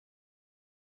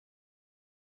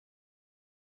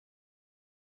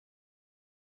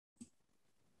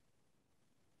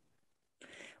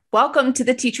Welcome to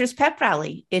the Teacher's Pep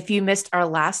Rally. If you missed our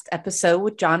last episode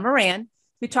with John Moran,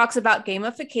 who talks about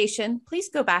gamification, please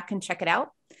go back and check it out.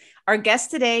 Our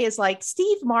guest today is like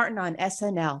Steve Martin on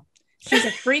SNL. She's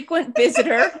a frequent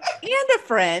visitor and a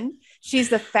friend. She's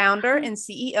the founder and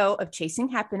CEO of Chasing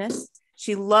Happiness.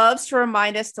 She loves to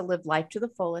remind us to live life to the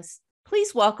fullest.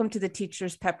 Please welcome to the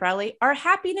Teacher's Pep Rally, our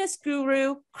happiness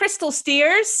guru, Crystal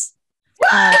Steers.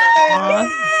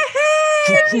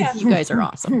 You guys are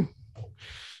awesome.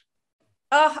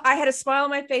 Oh, I had a smile on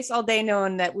my face all day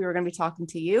knowing that we were going to be talking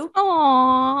to you.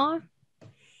 Aww.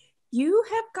 You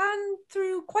have gone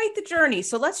through quite the journey.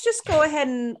 So let's just go ahead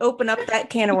and open up that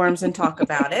can of worms and talk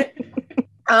about it.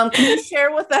 Can you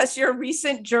share with us your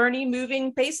recent journey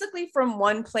moving basically from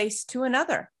one place to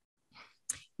another?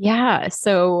 Yeah.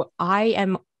 So I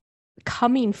am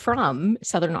coming from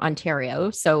Southern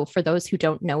Ontario. So for those who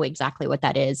don't know exactly what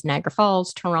that is, Niagara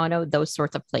Falls, Toronto, those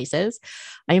sorts of places.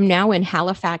 I am now in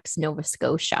Halifax, Nova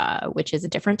Scotia, which is a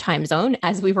different time zone,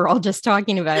 as we were all just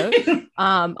talking about.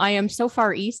 I am so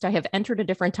far east, I have entered a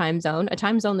different time zone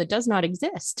that does not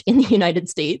exist in the United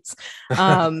States.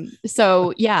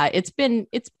 So yeah, it's been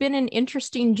an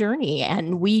interesting journey.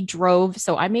 And we drove,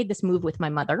 so I made this move with my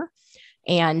mother.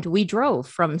 And we drove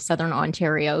from Southern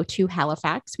Ontario to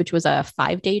Halifax, which was a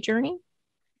 5-day journey.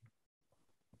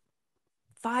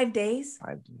 5 days?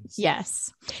 5 days.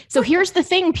 Yes. So here's the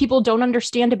thing people don't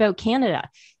understand about Canada.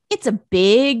 It's a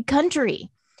big country.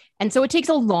 And so it takes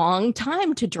a long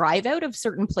time to drive out of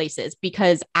certain places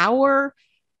because our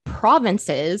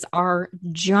provinces are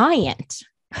giant.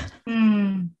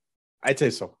 I'd say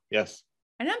so. Yes.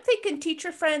 And I'm thinking,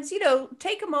 teacher friends,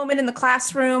 take a moment in the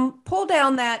classroom, pull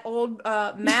down that old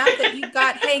map that you've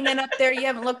got hanging up there. You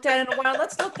haven't looked at in a while.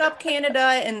 Let's look up Canada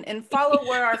and follow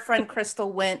where our friend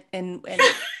Crystal went and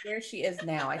where she is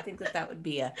now. I think that would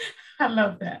be I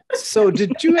love that. So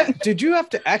did you have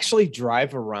to actually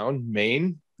drive around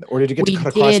Maine, or did you get to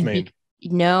cut across Maine?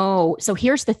 No. So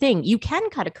here's the thing. You can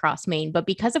cut across Maine, but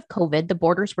because of COVID, the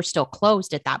borders were still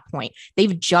closed at that point.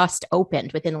 They've just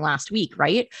opened within the last week,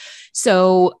 right?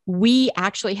 So we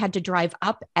actually had to drive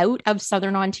up out of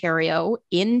Southern Ontario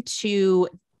into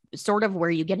sort of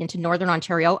where you get into Northern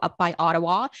Ontario, up by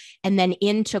Ottawa, and then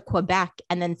into Quebec,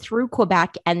 and then through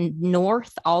Quebec and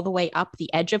north all the way up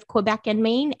the edge of Quebec and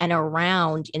Maine and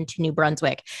around into New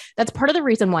Brunswick. That's part of the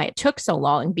reason why it took so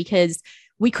long, because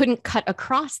we couldn't cut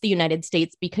across the United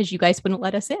States because you guys wouldn't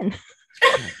let us in.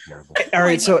 All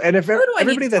right. So, and if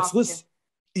everybody that's listening,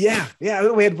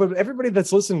 everybody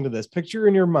that's listening to this, picture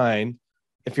in your mind,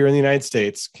 if you're in the United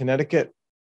States, Connecticut,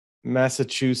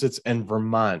 Massachusetts, and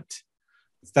Vermont.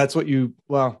 That's what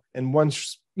and one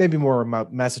maybe more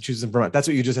about Massachusetts and Vermont. That's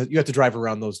what you have to drive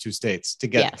around those two states to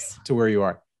get to where you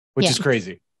are, which is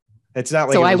crazy. It's not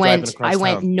like so I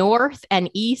went north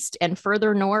and east and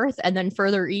further north and then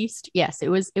further east. Yes, it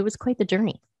was quite the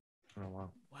journey. Oh,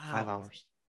 wow. 5 hours.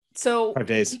 So 5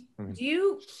 days. Do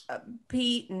you,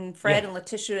 Pete and Fred and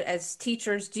Letitia, as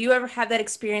teachers, do you ever have that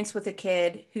experience with a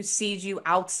kid who sees you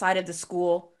outside of the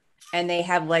school and they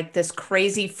have like this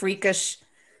crazy freakish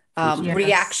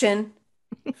reaction?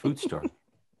 Food store.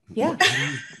 Yeah.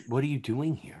 What are you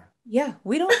doing here? Yeah,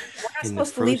 we're not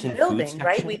supposed to leave the building,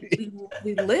 right?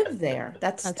 We live there.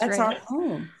 That's right. Our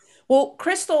home. Well,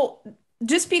 Crystal,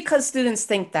 just because students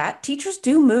think that, teachers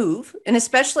do move, and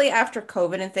especially after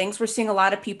COVID and things, we're seeing a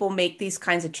lot of people make these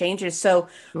kinds of changes. So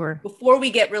before we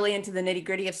get really into the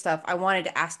nitty-gritty of stuff, I wanted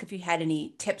to ask if you had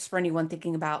any tips for anyone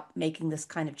thinking about making this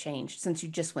kind of change since you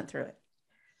just went through it.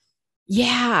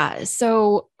 Yeah.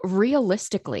 So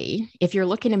realistically, if you're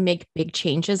looking to make big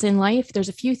changes in life, there's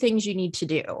a few things you need to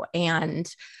do.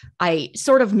 And I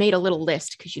sort of made a little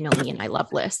list because you know me and I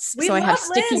love lists. I have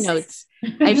sticky notes.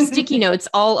 I have sticky notes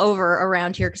all over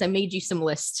around here because I made you some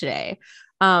lists today.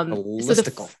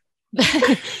 Listicle.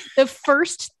 So the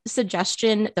first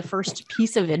suggestion, the first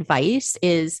piece of advice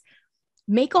is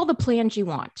make all the plans you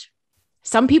want.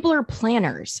 Some people are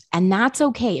planners, and that's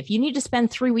okay. If you need to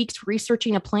spend 3 weeks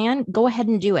researching a plan, go ahead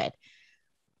and do it.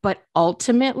 But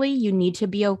ultimately, you need to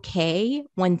be okay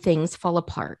when things fall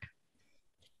apart.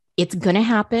 It's going to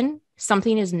happen.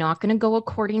 Something is not going to go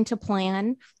according to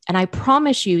plan. And I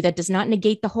promise you that does not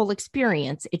negate the whole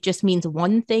experience. It just means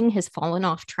one thing has fallen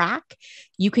off track.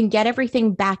 You can get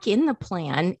everything back in the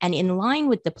plan and in line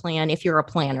with the plan if you're a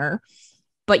planner.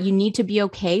 But you need to be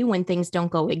okay when things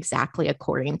don't go exactly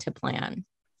according to plan.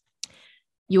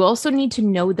 You also need to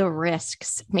know the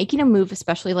risks. Making a move,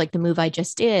 especially like the move I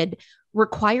just did,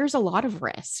 requires a lot of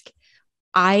risk.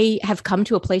 I have come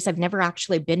to a place I've never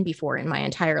actually been before in my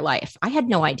entire life. I had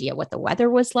no idea what the weather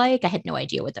was like. I had no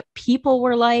idea what the people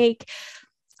were like.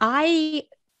 I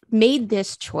made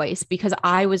this choice because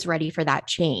I was ready for that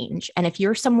change. And if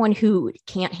you're someone who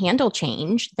can't handle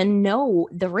change, then know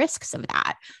the risks of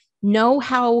that. Know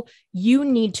how you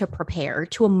need to prepare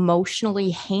to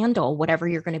emotionally handle whatever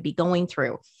you're going to be going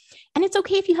through. And it's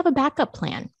okay if you have a backup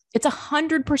plan. It's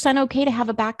 100% okay to have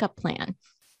a backup plan.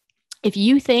 If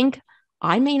you think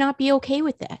I may not be okay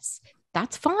with this,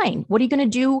 that's fine. What are you going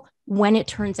to do when it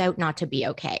turns out not to be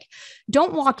okay?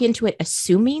 Don't walk into it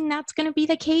assuming that's going to be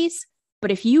the case.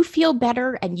 But if you feel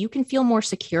better and you can feel more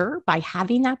secure by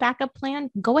having that backup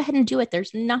plan, go ahead and do it.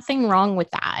 There's nothing wrong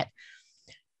with that.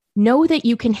 Know that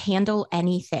you can handle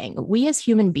anything. We as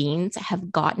human beings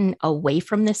have gotten away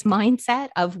from this mindset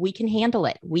of we can handle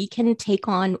it. We can take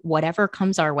on whatever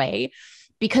comes our way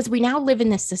because we now live in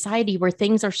this society where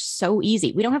things are so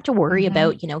easy. We don't have to worry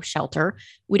about, shelter.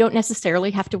 We don't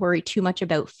necessarily have to worry too much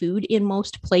about food in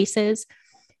most places.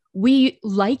 We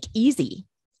like easy,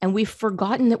 and we've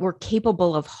forgotten that we're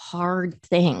capable of hard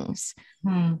things.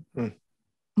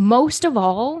 Most of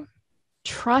all,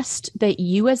 trust that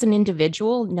you as an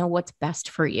individual know what's best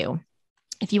for you.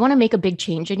 If you want to make a big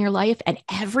change in your life and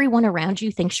everyone around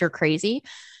you thinks you're crazy,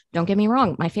 don't get me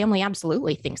wrong. My family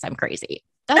absolutely thinks I'm crazy.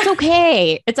 That's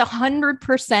okay. It's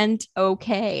 100%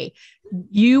 okay.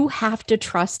 You have to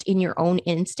trust in your own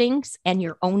instincts and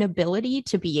your own ability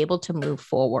to be able to move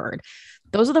forward.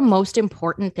 Those are the most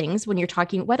important things when you're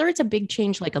talking, whether it's a big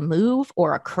change like a move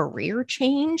or a career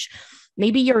change.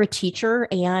 Maybe you're a teacher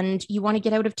and you want to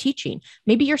get out of teaching.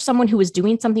 Maybe you're someone who is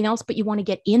doing something else, but you want to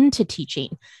get into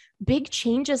teaching. Big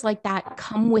changes like that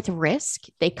come with risk.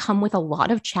 They come with a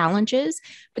lot of challenges,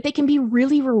 but they can be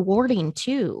really rewarding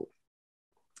too.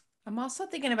 I'm also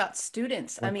thinking about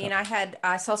students. Okay. I mean,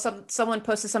 I saw someone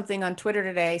posted something on Twitter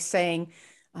today saying,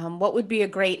 what would be a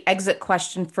great exit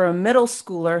question for a middle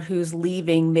schooler who's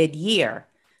leaving mid-year?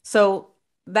 So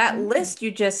that list you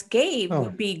just gave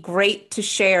would be great to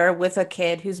share with a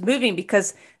kid who's moving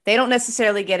because they don't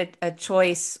necessarily get a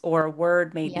choice or a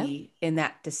word maybe in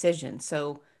that decision.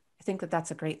 So I think that that's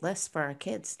a great list for our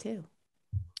kids too.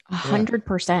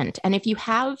 100%. And if you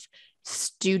have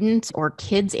students or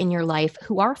kids in your life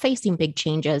who are facing big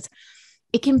changes,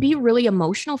 it can be really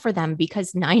emotional for them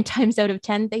because 9 times out of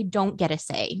 10, they don't get a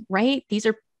say, right? These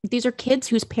are kids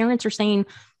whose parents are saying,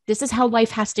 this is how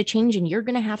life has to change and you're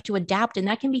going to have to adapt. And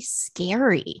that can be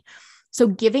scary. So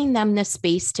giving them the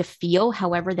space to feel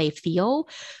however they feel,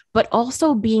 but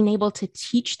also being able to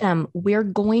teach them, we're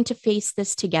going to face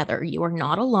this together. You are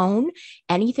not alone.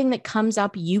 Anything that comes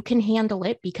up, you can handle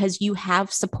it because you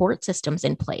have support systems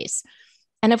in place.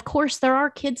 And of course, there are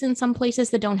kids in some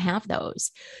places that don't have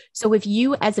those. So if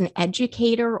you as an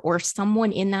educator or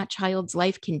someone in that child's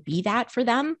life can be that for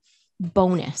them,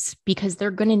 bonus, because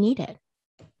they're going to need it.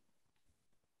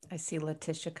 I see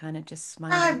Letitia kind of just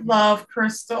smiling. I love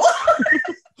Crystal.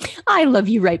 I love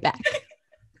you right back.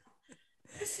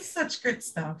 This is such good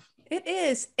stuff. It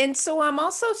is. And so I'm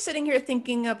also sitting here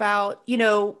thinking about, I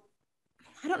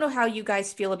don't know how you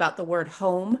guys feel about the word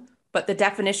home, but the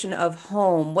definition of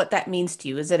home, what that means to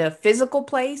you. Is it a physical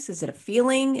place? Is it a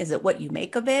feeling? Is it what you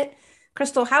make of it?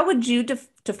 Crystal, how would you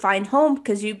define home?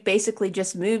 Because you basically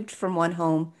just moved from one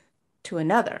home to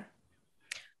another.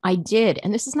 I did.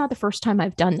 And this is not the first time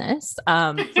I've done this.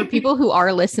 For people who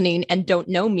are listening and don't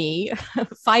know me,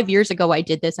 5 years ago, I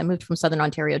did this. I moved from Southern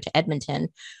Ontario to Edmonton,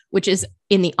 which is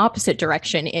in the opposite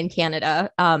direction in Canada,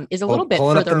 is a little bit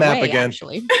further away, again.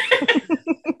 Actually.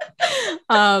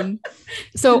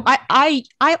 So I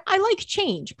like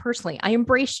change personally. I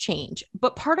embrace change.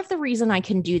 But part of the reason I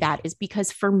can do that is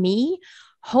because for me,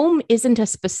 home isn't a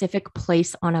specific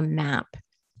place on a map.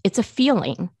 It's a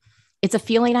feeling. It's a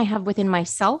feeling I have within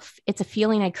myself. It's a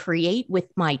feeling I create with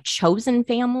my chosen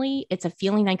family. It's a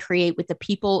feeling I create with the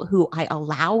people who I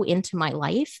allow into my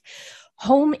life.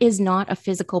 Home is not a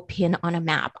physical pin on a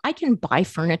map. I can buy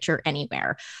furniture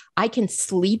anywhere. I can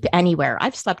sleep anywhere.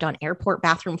 I've slept on airport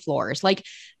bathroom floors. Like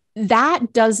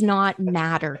that does not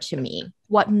matter to me.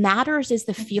 What matters is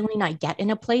the feeling I get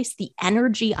in a place, the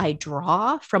energy I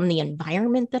draw from the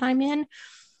environment that I'm in.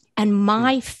 And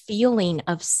my feeling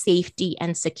of safety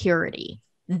and security.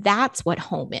 That's what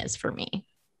home is for me.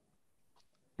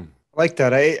 I like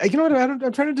that.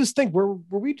 I'm trying to just think, were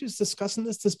we just discussing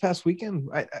this past weekend?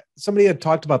 Somebody had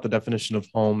talked about the definition of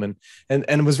home and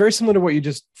it was very similar to what you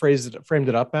just framed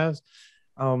it up as.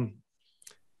 But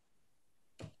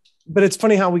it's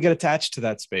funny how we get attached to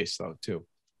that space though, too,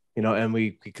 and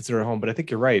we consider it home, but I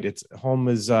think you're right. Home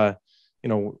is,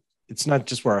 it's not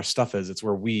just where our stuff is, it's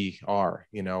where we are,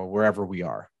 wherever we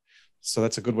are. So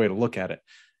that's a good way to look at it.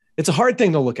 It's a hard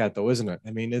thing to look at, though, isn't it?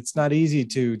 I mean, it's not easy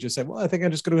to just say, well, I think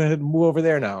I'm just going to go ahead and move over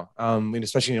there now. And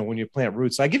especially, when you plant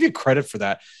roots. So I give you credit for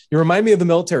that. You remind me of the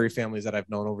military families that I've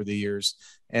known over the years,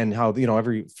 and how,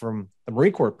 from the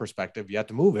Marine Corps perspective, you have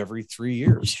to move every 3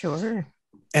 years. Sure.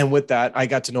 And with that, I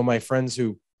got to know my friends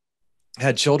who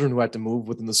had children who had to move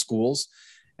within the schools.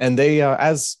 And they,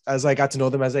 as I got to know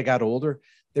them as they got older,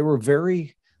 they were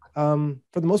very, for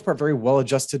the most part, very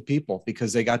well-adjusted people,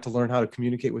 because they got to learn how to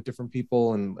communicate with different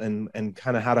people and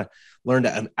kind of how to learn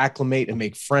to acclimate and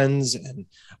make friends. And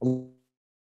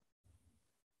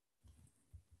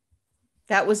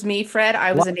that was me, Fred.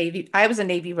 I was a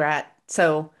Navy rat,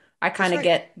 so I kind of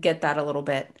get that a little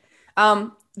bit.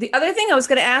 The other thing I was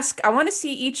going to ask, I want to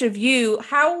see each of you,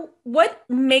 what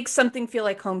makes something feel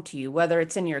like home to you, whether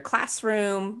it's in your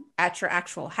classroom, at your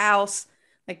actual house.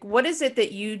 Like, what is it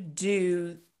that you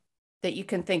do that you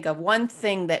can think of? One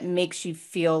thing that makes you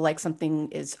feel like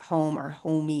something is home or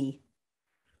homey.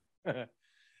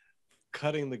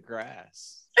 Cutting the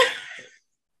grass.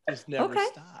 Just never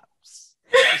stops.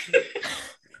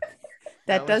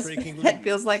 That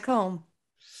feels like home.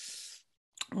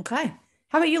 Okay.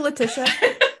 How about you, Letitia?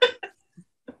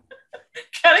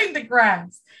 Cutting the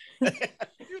grass.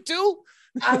 You too?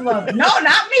 I love it. No,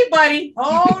 not me, buddy.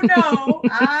 Oh no,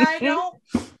 I don't.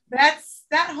 That's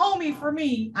that homey for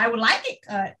me. I would like it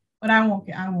cut, but I won't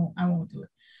do it.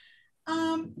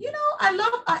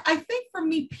 I think for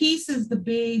me, peace is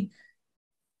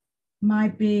my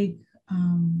big,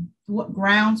 what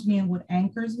grounds me and what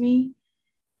anchors me.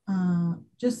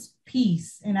 Just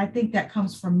peace. And I think that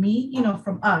comes from me,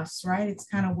 from us, right? It's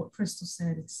kind of what Crystal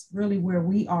said. It's really where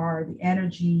we are, the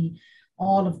energy,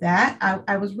 all of that.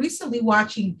 I was recently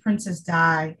watching Princess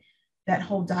Di, that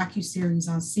whole docuseries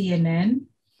on CNN,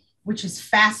 which is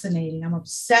fascinating. I'm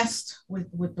obsessed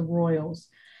with the royals.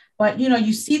 But,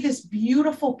 you see this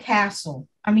beautiful castle.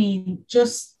 I mean,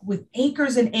 just with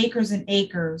acres and acres and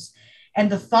acres.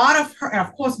 And the thought of her, and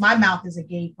of course, my mouth is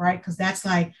agape, right? Because that's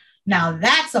like, now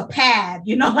that's a pad,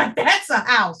 like that's a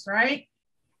house, right?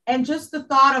 And just the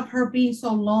thought of her being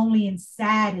so lonely and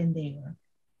sad in there,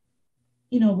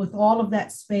 with all of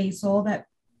that space, all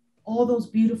those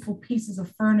beautiful pieces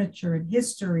of furniture and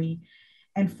history,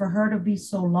 and for her to be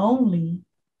so lonely.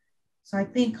 So I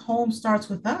think home starts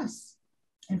with us.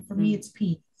 And for me, it's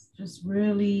peace, just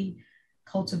really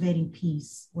cultivating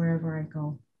peace wherever I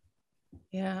go.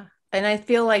 Yeah. And I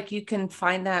feel like you can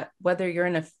find that whether you're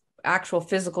in an actual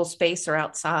physical space or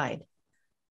outside,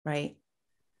 right?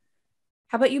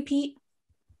 How about you, Pete?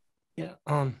 Yeah.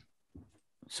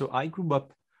 So I grew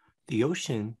up, the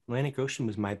ocean, Atlantic Ocean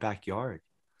was my backyard.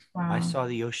 Wow. I saw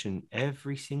the ocean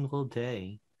every single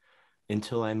day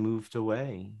until I moved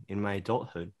away in my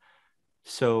adulthood.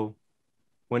 So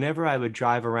whenever I would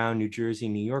drive around New Jersey,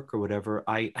 New York, or whatever,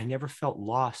 I never felt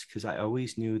lost, because I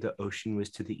always knew the ocean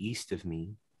was to the east of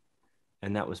me.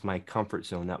 And that was my comfort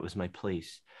zone. That was my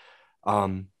place.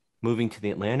 Moving to the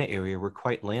Atlanta area, we're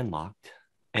quite landlocked.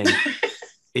 And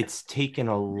it's taken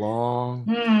a long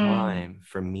time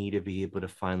for me to be able to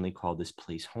finally call this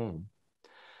place home.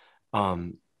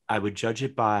 I would judge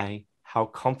it by how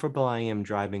comfortable I am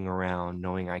driving around,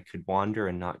 knowing I could wander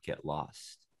and not get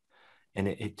lost. And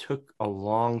it took a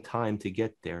long time to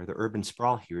get there. The urban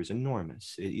sprawl here is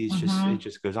enormous. It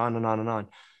just goes on and on and on. It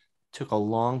took a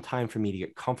long time for me to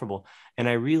get comfortable. And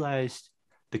I realized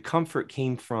the comfort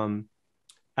came from,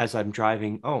 as I'm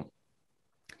driving,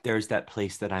 there's that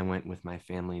place that I went with my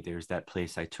family. There's that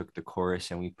place I took the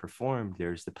chorus and we performed.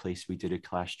 There's the place we did a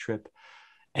class trip.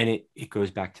 And it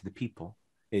goes back to the people.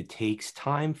 It takes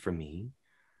time for me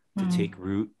to take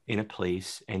root in a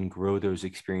place and grow those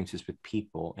experiences with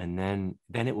people. And then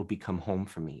it will become home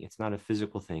for me. It's not a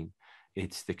physical thing.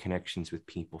 It's the connections with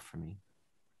people for me.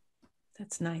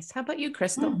 That's nice. How about you,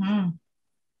 Crystal?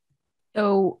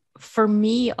 So for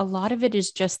me, a lot of it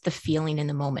is just the feeling in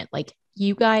the moment. Like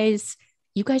you guys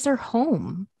are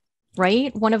home,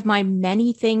 right? One of my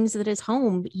many things that is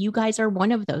home. You guys are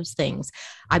one of those things.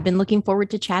 I've been looking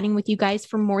forward to chatting with you guys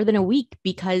for more than a week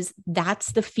because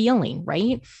that's the feeling,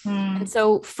 right? And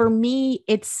so for me,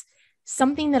 it's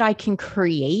something that I can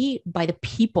create by the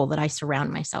people that I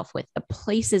surround myself with, the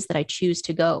places that I choose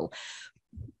to go.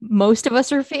 Most of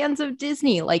us are fans of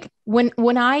Disney. Like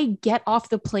when I get off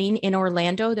the plane in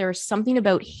Orlando, there's something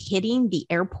about hitting the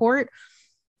airport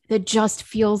that just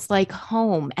feels like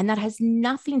home. And that has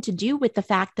nothing to do with the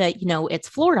fact that, it's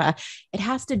Florida. It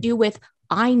has to do with,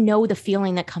 I know the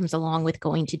feeling that comes along with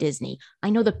going to Disney. I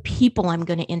know the people I'm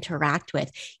going to interact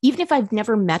with. Even if I've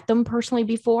never met them personally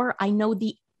before, I know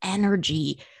the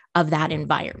energy of that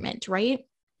environment, right?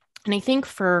 And I think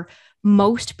for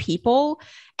most people,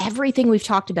 everything we've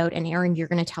talked about, and Erin, you're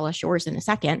going to tell us yours in a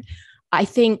second. I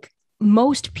think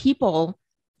most people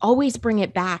always bring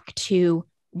it back to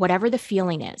whatever the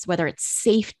feeling is, whether it's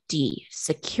safety,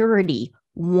 security,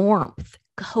 warmth,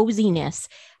 coziness,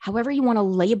 however you want to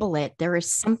label it, there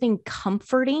is something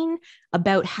comforting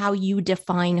about how you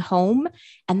define home.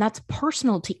 And that's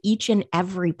personal to each and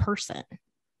every person.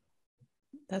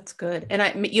 That's good.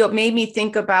 And you made me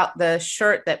think about the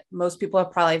shirt that most people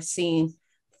have probably seen.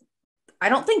 I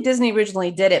don't think Disney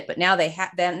originally did it, but now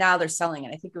now they're selling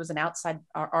it. I think it was an outside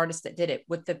artist that did it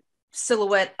with the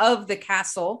silhouette of the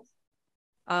castle.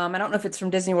 I don't know if it's from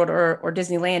Disney World or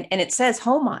Disneyland, and it says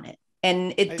home on it.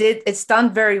 And it's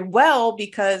done very well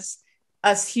because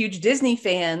us huge Disney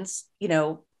fans,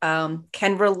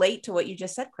 can relate to what you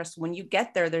just said, Crystal. When you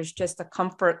get there, there's just a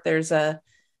comfort. There's a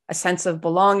sense of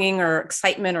belonging or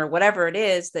excitement or whatever it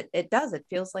is that it does. It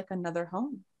feels like another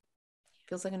home. It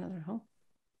feels like another home.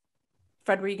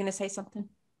 Fred, were you going to say something?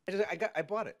 I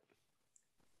bought it.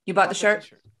 You bought the shirt?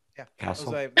 T-shirt. Yeah.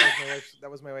 Castle.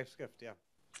 That was my wife's gift. Yeah.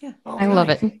 Yeah. Oh, I love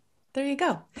it. There you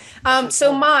go.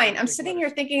 So mine, I'm sitting here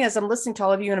thinking as I'm listening to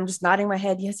all of you and I'm just nodding my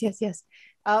head. Yes, yes, yes.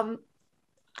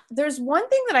 There's one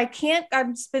thing that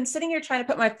I've been sitting here trying to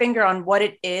put my finger on what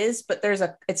it is, but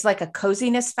it's like a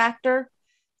coziness factor.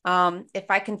 If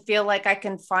I can feel like I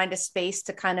can find a space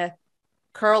to kind of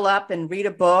curl up and read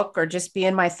a book or just be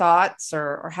in my thoughts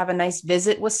or have a nice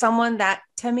visit with someone, that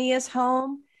to me is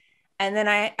home. And then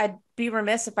I'd be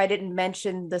remiss if I didn't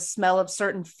mention the smell of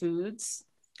certain foods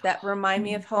that remind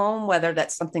me of home, whether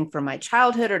that's something from my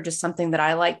childhood or just something that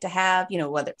I like to have,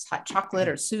 whether it's hot chocolate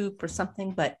or soup or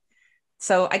something. But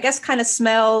so I guess kind of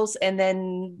smells, and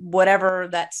then whatever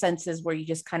that sense is where you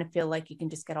just kind of feel like you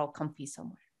can just get all comfy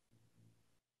somewhere.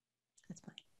 That's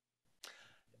fine.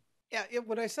 Yeah.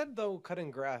 When I said though,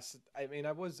 cutting grass, I mean,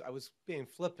 I was being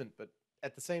flippant, but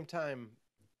at the same time,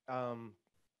 I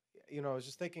was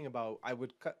just thinking about, I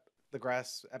would cut the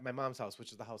grass at my mom's house,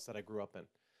 which is the house that I grew up in.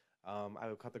 I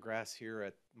would cut the grass here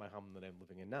at my home that I'm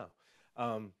living in now.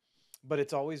 But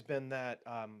it's always been that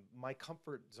my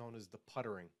comfort zone is the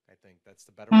puttering. I think that's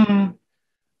the better word.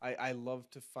 I love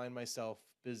to find myself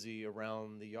busy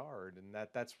around the yard, and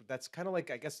that's kind of like,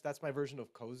 I guess that's my version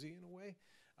of cozy in a way.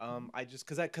 I just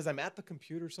because I'm at the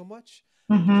computer so much,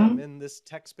 because I'm in this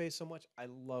tech space so much, I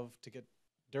love to get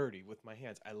dirty with my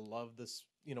hands. I love this,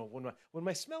 when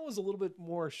my smell is a little bit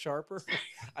more sharper,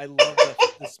 I love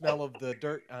the smell of the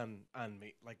dirt on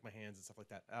me, like my hands and stuff like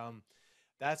that.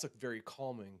 That's a very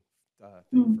calming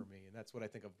thing for me, and that's what I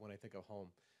think of when I think of home.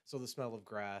 So the smell of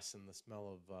grass and the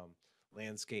smell of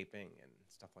landscaping and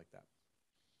stuff like that.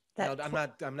 Now,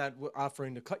 I'm not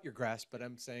offering to cut your grass, but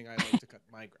I'm saying I like to cut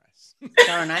my grass.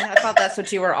 Darn, I thought that's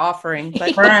what you were offering,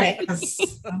 but right. Okay.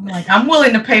 I'm like, I'm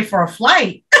willing to pay for a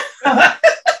flight.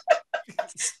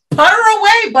 Putter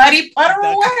away, buddy. Putter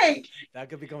away. That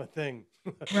could become a thing.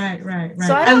 Right.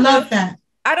 So I love that.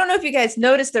 I don't know if you guys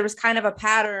noticed, there was kind of a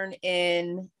pattern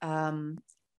in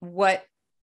what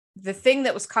the thing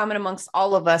that was common amongst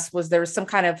all of us was there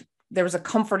was a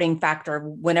comforting factor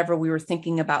whenever we were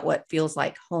thinking about what feels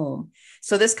like home.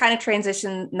 So this kind of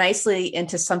transitioned nicely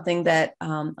into something that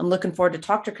I'm looking forward to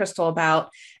talk to Crystal about.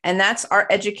 And that's our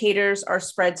educators are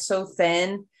spread so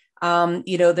thin.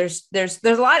 There's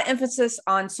a lot of emphasis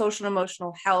on social and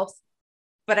emotional health,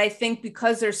 but I think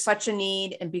because there's such a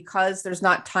need and because there's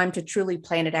not time to truly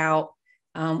plan it out,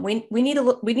 we need a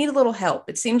little help.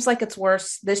 It seems like it's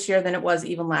worse this year than it was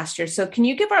even last year. So can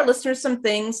you give our listeners some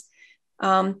things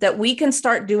that we can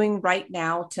start doing right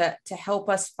now to help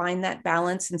us find that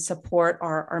balance and support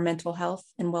our mental health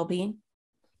and well-being?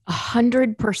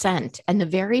 100%. And the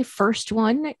very first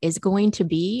one is going to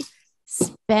be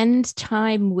spend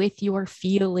time with your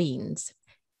feelings.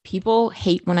 People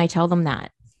hate when I tell them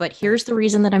that, but here's the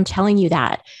reason that I'm telling you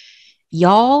that.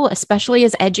 Y'all, especially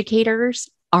as educators,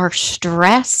 are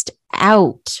stressed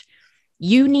out.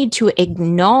 You need to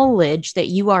acknowledge that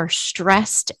you are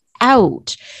stressed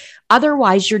out.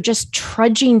 Otherwise, you're just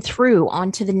trudging through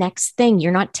onto the next thing.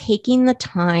 You're not taking the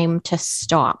time to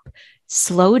stop,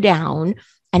 slow down,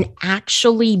 and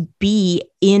actually be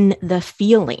in the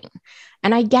feeling.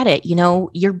 And I get it.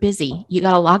 You're busy. You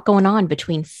got a lot going on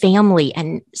between family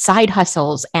and side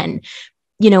hustles and,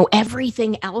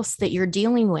 everything else that you're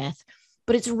dealing with.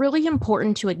 But it's really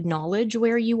important to acknowledge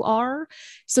where you are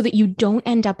so that you don't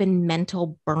end up in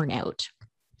mental burnout.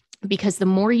 Because the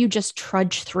more you just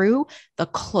trudge through, the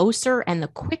closer and the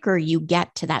quicker you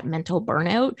get to that mental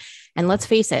burnout. And let's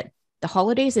face it, the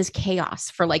holidays is chaos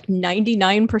for like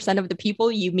 99% of the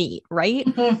people you meet, right?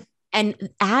 And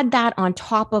add that on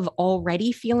top of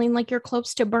already feeling like you're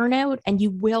close to burnout, and you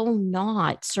will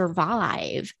not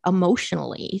survive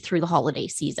emotionally through the holiday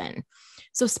season.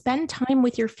 So spend time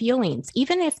with your feelings,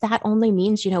 even if that only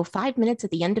means, 5 minutes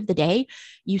at the end of the day,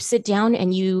 you sit down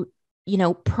and you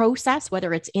process,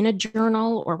 whether it's in a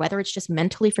journal or whether it's just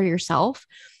mentally for yourself.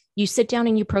 You sit down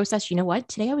and you process, what?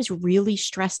 Today I was really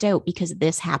stressed out because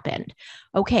this happened.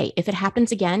 Okay, if it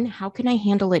happens again, how can I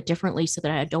handle it differently so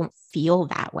that I don't feel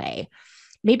that way?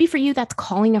 Maybe for you, that's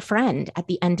calling a friend at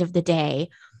the end of the day,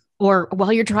 or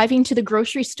while you're driving to the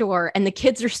grocery store and the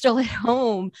kids are still at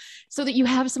home, so that you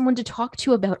have someone to talk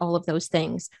to about all of those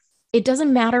things. It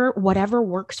doesn't matter. Whatever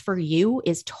works for you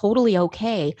is totally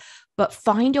okay, but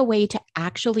find a way to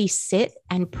actually sit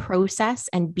and process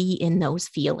and be in those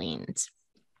feelings.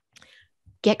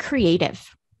 Get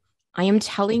creative. I am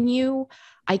telling you,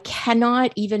 I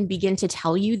cannot even begin to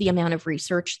tell you the amount of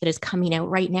research that is coming out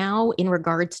right now in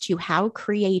regards to how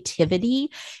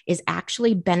creativity is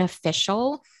actually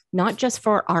beneficial, not just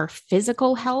for our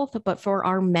physical health, but for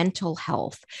our mental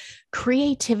health.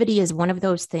 Creativity is one of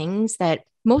those things that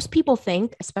most people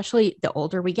think, especially the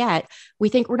older we get, we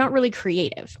think we're not really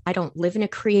creative. I don't live in a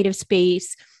creative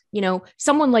space.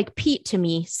 Someone like Pete to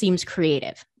me seems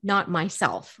creative, not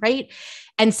myself, right?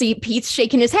 And see, Pete's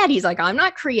shaking his head. He's like, I'm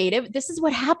not creative. This is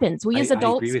what happens. We as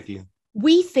adults, I agree with you.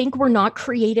 We think we're not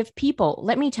creative people.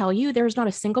 Let me tell you, there's not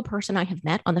a single person I have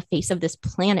met on the face of this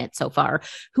planet so far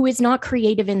who is not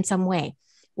creative in some way.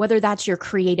 Whether that's you're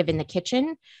creative in the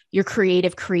kitchen, you're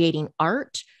creative creating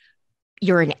art,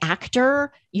 you're an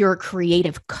actor, you're a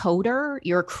creative coder,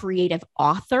 you're a creative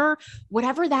author,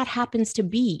 whatever that happens to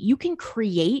be, you can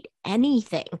create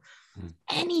anything.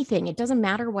 Anything. It doesn't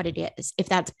matter what it is. If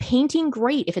that's painting,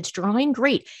 great. If it's drawing,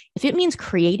 great. If it means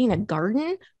creating a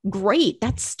garden, great.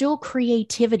 That's still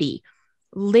creativity.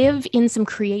 Live in some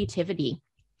creativity.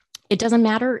 It doesn't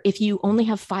matter if you only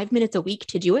have 5 minutes a week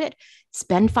to do it.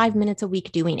 Spend 5 minutes a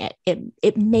week doing it.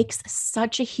 It makes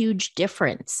such a huge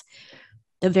difference.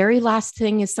 The very last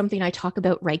thing is something I talk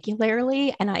about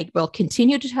regularly, and I will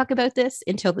continue to talk about this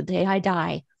until the day I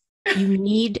die. You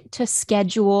need to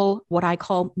schedule what I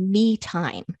call me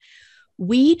time.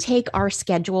 We take our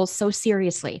schedules so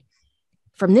seriously.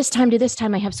 From this time to this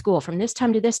time, I have school. From this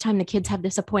time to this time, the kids have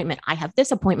this appointment. I have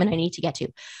this appointment I need to get to.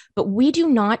 But we do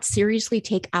not seriously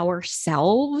take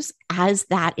ourselves as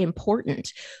that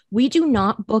important. We do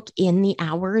not book in the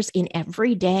hours in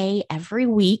every day, every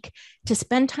week to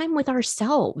spend time with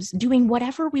ourselves, doing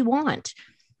whatever we want.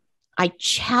 I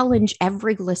challenge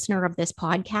every listener of this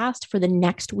podcast for the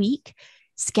next week,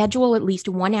 schedule at least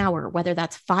 1 hour, whether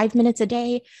that's 5 minutes a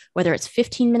day, whether it's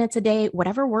 15 minutes a day,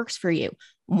 whatever works for you.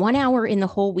 1 hour in the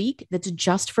whole week that's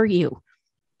just for you.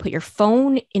 Put your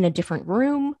phone in a different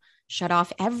room, shut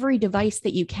off every device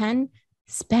that you can,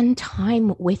 spend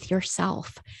time with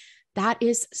yourself. That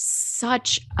is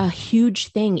such a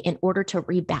huge thing in order to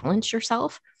rebalance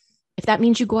yourself. If that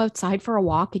means you go outside for a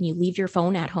walk and you leave your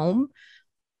phone at home,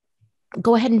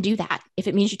 go ahead and do that. If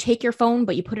it means you take your phone,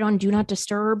 but you put it on do not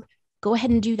disturb, go ahead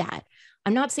and do that.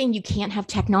 I'm not saying you can't have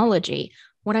technology.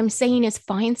 What I'm saying is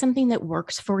find something that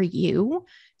works for you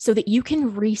so that you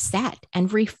can reset and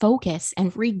refocus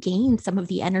and regain some of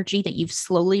the energy that you've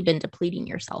slowly been depleting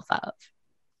yourself of.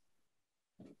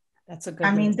 That's a good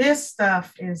one. This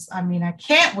stuff is, I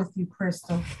can't with you,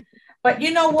 Crystal. But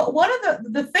you know what? One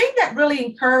of the thing that really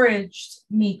encouraged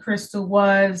me, Crystal,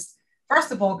 was,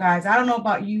 first of all, guys, I don't know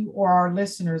about you or our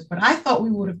listeners, but I thought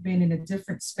we would have been in a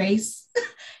different space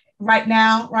right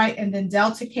now, right? And then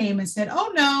Delta came and said,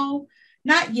 oh, no,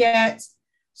 not yet.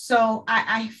 So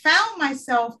I found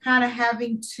myself kind of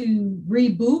having to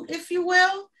reboot, if you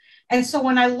will. And so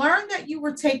when I learned that you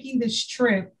were taking this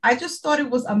trip, I just thought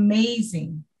it was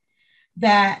amazing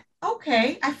that,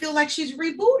 okay, I feel like she's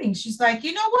rebooting. She's like,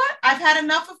 you know what? I've had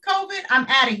enough of COVID. I'm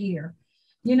out of here.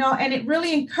 And it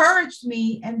really encouraged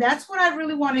me. And that's what I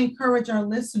really want to encourage our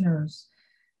listeners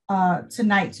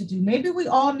tonight to do. Maybe we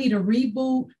all need a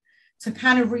reboot to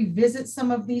kind of revisit some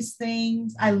of these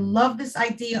things. I love this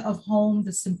idea of home,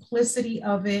 the simplicity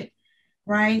of it,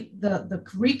 right? The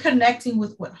reconnecting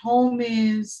with what home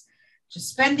is, just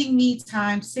spending me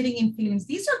time, sitting in feelings.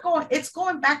 It's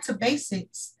going back to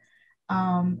basics,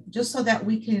 just so that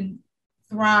we can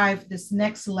thrive this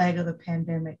next leg of the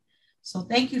pandemic. So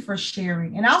thank you for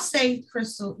sharing. And I'll say,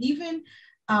 Crystal, even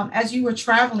as you were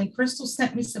traveling, Crystal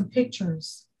sent me some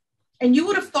pictures, and you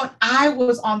would have thought I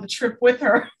was on the trip with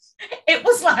her. It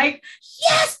was like,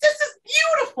 yes, this is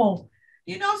beautiful.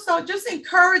 So just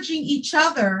encouraging each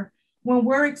other when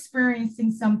we're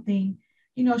experiencing something,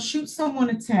 shoot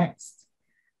someone a text,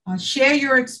 share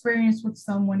your experience with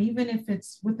someone, even if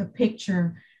it's with a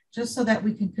picture, just so that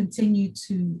we can continue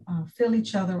to fill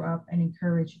each other up and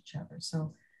encourage each other.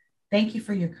 So thank you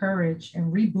for your courage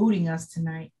and rebooting us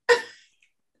tonight.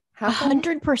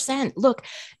 100%. Look,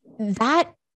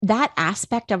 that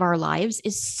aspect of our lives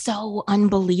is so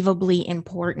unbelievably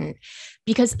important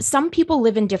because some people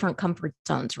live in different comfort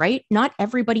zones, right? Not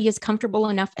everybody is comfortable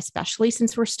enough, especially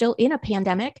since we're still in a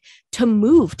pandemic, to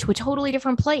move to a totally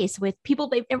different place with people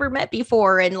they've never met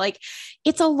before. And like,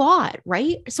 it's a lot,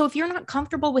 right? So if you're not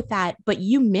comfortable with that, but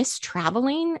you miss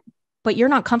traveling, but you're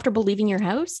not comfortable leaving your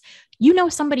house, you know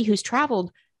somebody who's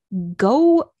traveled,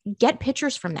 go get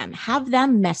pictures from them, have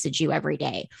them message you every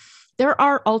day. There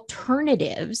are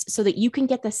alternatives so that you can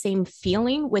get the same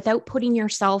feeling without putting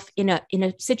yourself in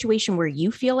a situation where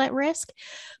you feel at risk.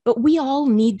 But we all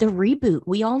need the reboot.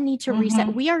 We all need to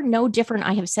reset. We are no different.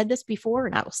 I have said this before,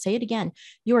 and I will say it again.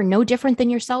 You are no different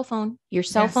than your cell phone. Your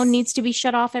cell phone needs to be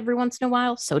shut off every once in a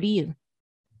while. So do you.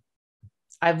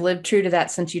 I've lived true to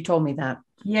that since you told me that.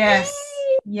 Yes.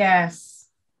 Yes.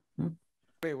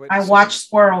 Wait, I watch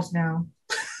squirrels now.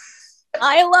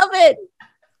 I love it.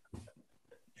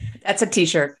 That's a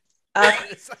t-shirt.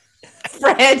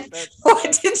 Fred,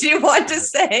 what did you want to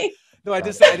say? No, I'm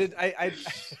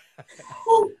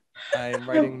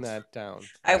writing that down.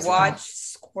 I watch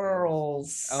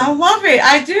squirrels. I love it.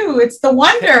 I do. It's the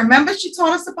wonder. Remember she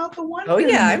told us about the wonder. Oh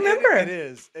yeah, I remember. It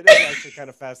is actually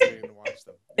kind of fascinating to watch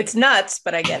them. It's nuts,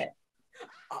 but I get it.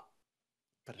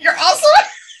 You're also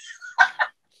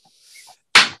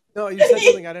No, you said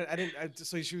something. I didn't.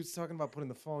 So she was talking about putting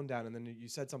the phone down, and then you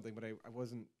said something, but I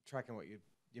wasn't tracking what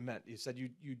you meant. You said you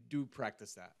do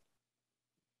practice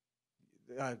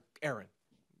that, Erin.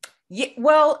 Yeah.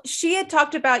 Well, she had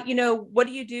talked about, what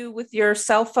do you do with your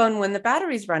cell phone when the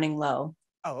battery's running low?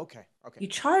 Oh, okay. You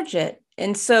charge it,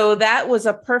 and so that was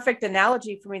a perfect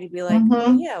analogy for me to be like,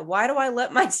 yeah, why do I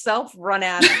let myself run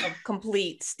out of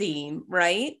complete steam?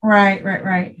 Right.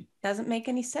 Doesn't make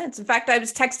any sense. In fact, I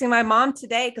was texting my mom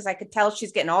today because I could tell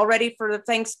she's getting all ready for the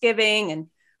Thanksgiving and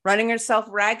running herself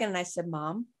ragged. And I said,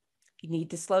 Mom, you need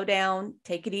to slow down,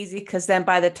 take it easy. Because then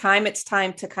by the time it's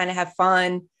time to kind of have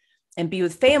fun and be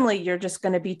with family, you're just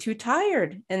going to be too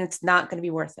tired and it's not going to be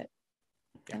worth it.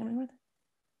 Yeah.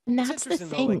 And that's the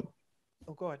thing.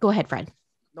 Go ahead. Go ahead, Fred.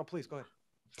 No, please go ahead.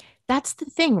 That's the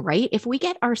thing, right? If we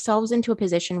get ourselves into a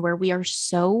position where we are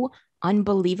so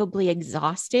unbelievably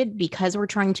exhausted because we're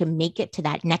trying to make it to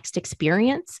that next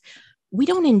experience, we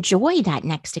don't enjoy that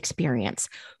next experience.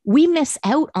 We miss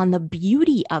out on the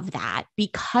beauty of that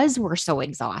because we're so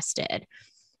exhausted.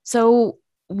 So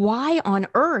why on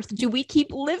earth do we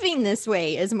keep living this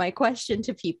way is my question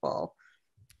to people.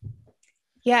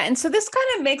 Yeah. And so this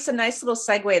kind of makes a nice little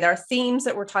segue. There are themes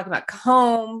that we're talking about: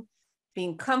 home,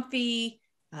 being comfy,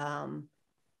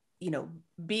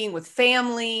 being with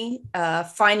family,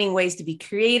 finding ways to be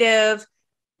creative.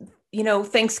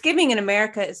 Thanksgiving in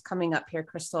America is coming up here,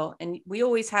 Crystal, and we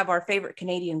always have our favorite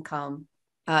Canadian come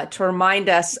to remind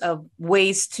us of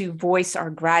ways to voice our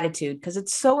gratitude, because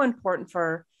it's so important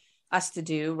for us to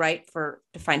do, right? To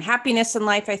find happiness in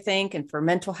life, I think, and for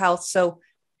mental health. So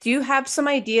do you have some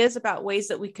ideas about ways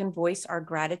that we can voice our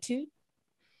gratitude?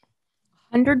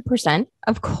 100%.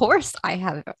 Of course, I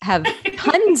have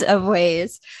tons of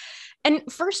ways. And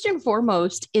first and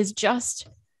foremost is just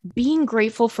being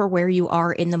grateful for where you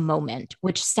are in the moment,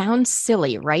 which sounds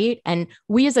silly, right? And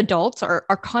we as adults are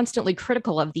constantly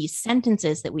critical of these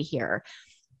sentences that we hear.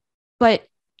 But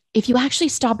if you actually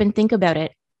stop and think about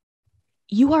it,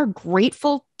 you are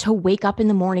grateful to wake up in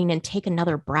the morning and take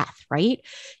another breath, right?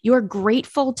 You are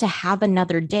grateful to have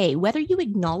another day, whether you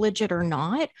acknowledge it or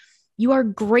not. You are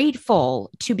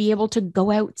grateful to be able to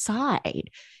go outside.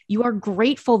 You are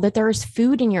grateful that there is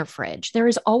food in your fridge. There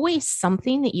is always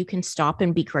something that you can stop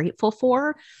and be grateful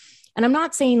for. And I'm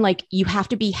not saying like you have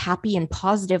to be happy and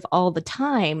positive all the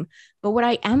time, but what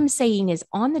I am saying is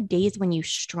on the days when you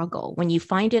struggle, when you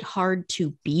find it hard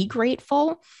to be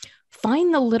grateful,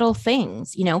 find the little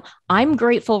things. I'm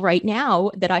grateful right now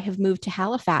that I have moved to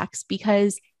Halifax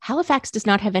because Halifax does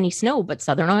not have any snow, but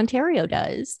Southern Ontario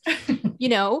does.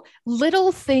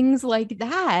 Little things like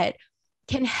that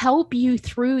can help you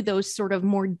through those sort of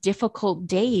more difficult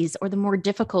days or the more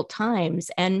difficult times.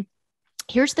 And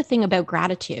here's the thing about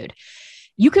gratitude.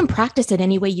 You can practice it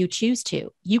any way you choose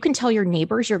to. You can tell your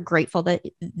neighbors you're grateful that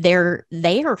they're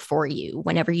there for you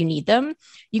whenever you need them.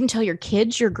 You can tell your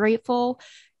kids you're grateful.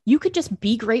 You could just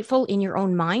be grateful in your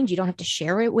own mind. You don't have to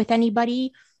share it with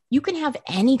anybody. You can have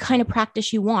any kind of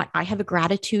practice you want. I have a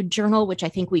gratitude journal, which I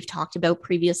think we've talked about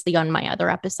previously on my other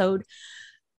episode.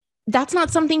 that's not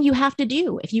something you have to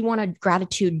do. If you want a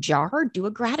gratitude jar, do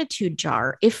a gratitude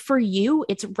jar. If for you,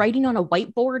 it's writing on a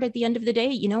whiteboard at the end of the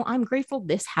day, you know, I'm grateful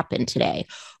this happened today,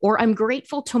 or I'm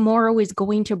grateful tomorrow is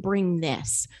going to bring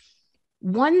this.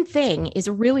 One thing is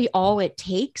really all it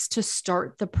takes to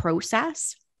start the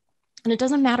process. And it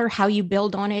doesn't matter how you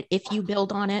build on it, if you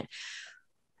build on it,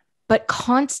 but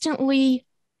constantly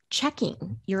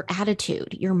checking your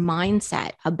attitude, your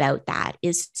mindset about that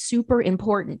is super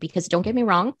important, because don't get me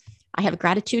wrong, I have a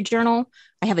gratitude journal.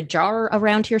 I have a jar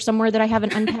around here somewhere that I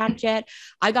haven't unpacked yet.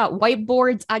 I got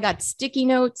whiteboards, I got sticky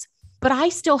notes, but I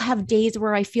still have days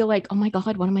where I feel like, oh my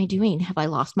God, what am I doing? Have I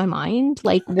lost my mind?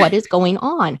 Like, what is going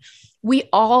on? We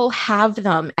all have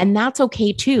them, and that's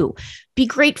okay too. Be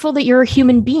grateful that you're a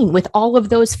human being with all of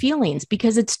those feelings,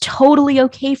 because it's totally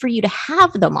okay for you to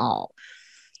have them all.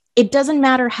 It doesn't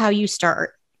matter how you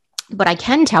start, but I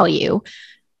can tell you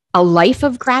a life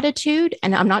of gratitude,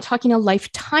 and I'm not talking a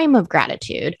lifetime of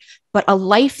gratitude, but a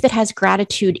life that has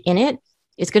gratitude in it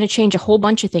is going to change a whole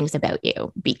bunch of things about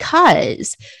you,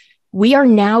 because we are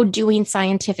now doing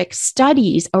scientific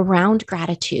studies around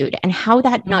gratitude and how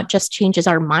that not just changes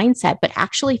our mindset, but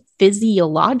actually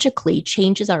physiologically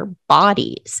changes our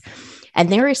bodies.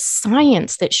 And there is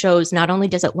science that shows not only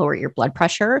does it lower your blood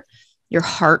pressure, your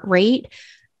heart rate,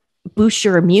 boost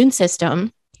your immune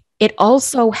system, it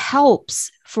also helps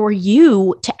for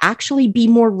you to actually be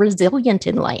more resilient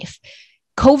in life.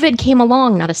 COVID came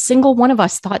along. Not a single one of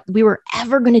us thought we were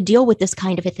ever going to deal with this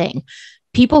kind of a thing.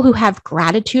 People who have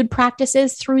gratitude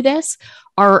practices through this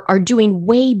are doing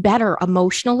way better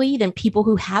emotionally than people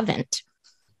who haven't.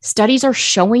 Studies are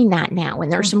showing that now. And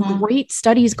there are some great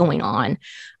studies going on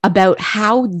about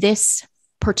how this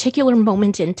particular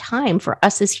moment in time for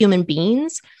us as human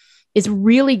beings is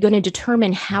really going to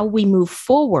determine how we move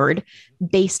forward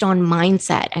based on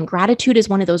mindset. And gratitude is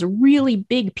one of those really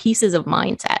big pieces of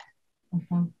mindset.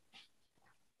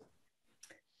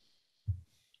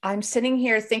 I'm sitting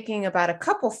here thinking about a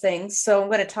couple things. So I'm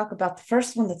going to talk about the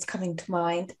first one that's coming to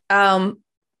mind.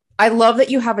 I love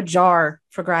that you have a jar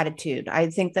for gratitude. I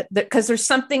think that because there's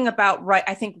something about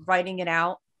I think writing it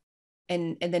out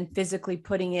and then physically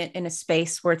putting it in a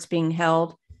space where it's being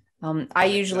held. I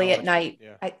usually at night.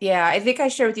 I think I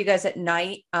share with you guys at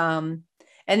night. And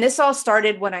this all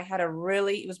started when I had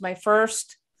it was my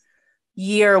first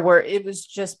year where it was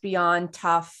just beyond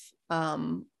tough.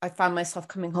 I found myself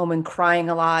coming home and crying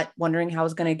a lot, wondering how I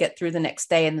was going to get through the next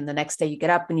day. And then the next day you get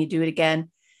up and you do it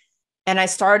again. And I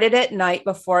started at night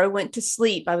before I went to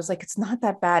sleep. I was like, it's not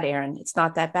that bad, Erin. It's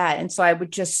not that bad. And so I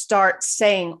would just start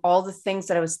saying all the things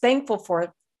that I was thankful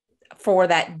for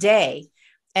that day.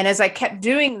 And as I kept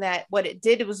doing that, what it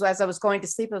did was, as I was going to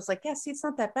sleep, I was like, yeah, see, it's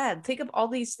not that bad. Think of all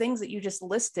these things that you just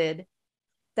listed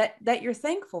that you're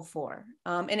thankful for.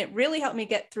 And it really helped me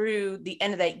get through the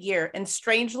end of that year. And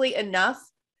strangely enough,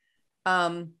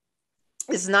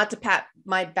 is not to pat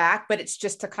my back, but it's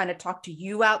just to kind of talk to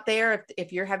you out there.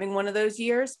 If you're having one of those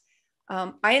years,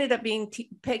 I ended up being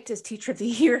picked as teacher of the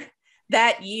year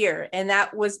that year. And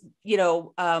that was,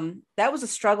 that was a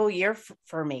struggle year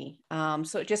for me.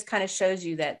 So it just kind of shows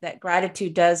you that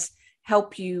gratitude does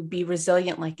help you be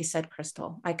resilient. Like you said,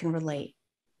 Crystal, I can relate.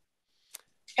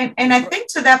 And I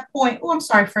think to that point, I'm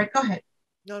sorry, Fred, go ahead.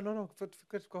 No. Go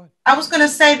ahead. I was going to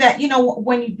say that,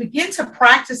 when you begin to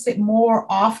practice it more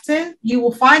often, you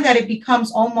will find that it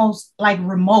becomes almost like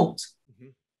remote.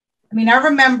 I mean, I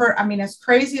remember, as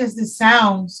crazy as this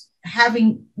sounds,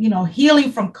 having,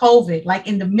 healing from COVID, like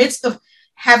in the midst of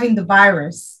having the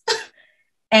virus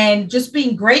and just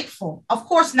being grateful, of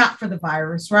course, not for the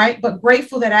virus, right? But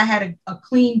grateful that I had a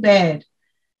clean bed,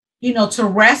 to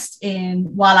rest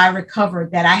in while I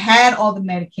recovered, that I had all the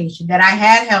medication, that I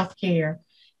had healthcare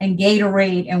and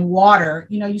Gatorade and water.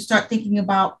 You start thinking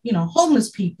about,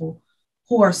 homeless people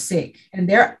who are sick and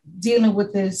they're dealing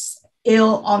with this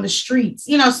ill on the streets,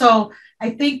 so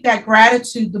I think that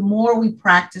gratitude, the more we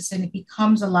practice and it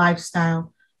becomes a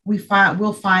lifestyle,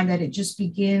 we'll find that it just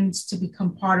begins to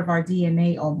become part of our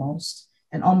DNA almost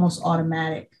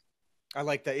automatic. I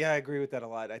like that. Yeah, I agree with that a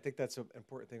lot. I think that's an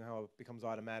important thing, how it becomes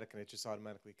automatic and it just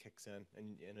automatically kicks in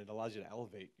and it allows you to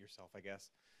elevate yourself, I guess.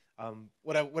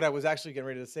 What I was actually getting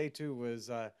ready to say too was,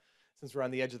 since we're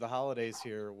on the edge of the holidays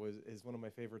here, is one of my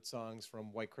favorite songs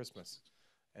from White Christmas.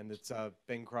 And it's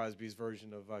Bing Crosby's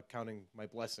version of Counting My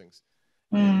Blessings.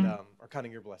 And, or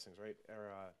Counting Your Blessings, right?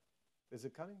 Or is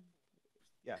it Counting?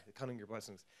 Yeah, Counting Your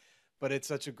Blessings. But it's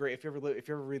such a great, if you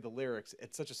ever read the lyrics,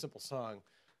 it's such a simple song,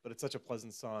 but it's such a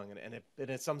pleasant song, and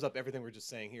it sums up everything we're just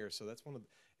saying here. So that's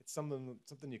it's something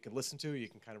you can listen to, you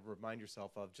can kind of remind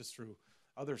yourself of just through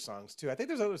other songs too. I think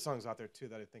there's other songs out there too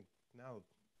that I think now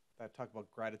that talk about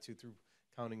gratitude through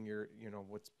counting your,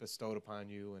 what's bestowed upon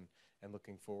you and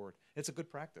looking forward. It's a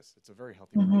good practice. It's a very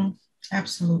healthy practice.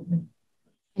 Absolutely.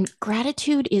 And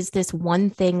gratitude is this one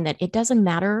thing that it doesn't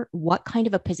matter what kind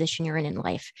of a position you're in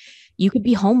life. You could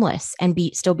be homeless and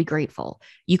still be grateful.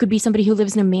 You could be somebody who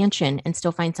lives in a mansion and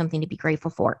still find something to be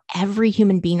grateful for. Every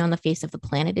human being on the face of the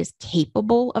planet is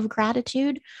capable of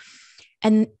gratitude.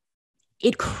 And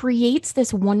it creates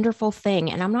this wonderful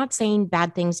thing. And I'm not saying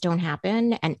bad things don't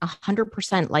happen, and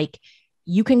 100%, like,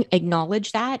 you can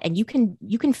acknowledge that and you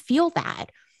can feel that.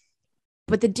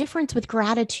 But the difference with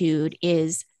gratitude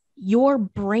is your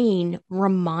brain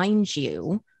reminds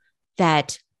you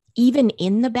that even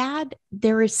in the bad,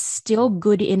 there is still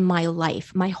good in my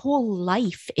life. My whole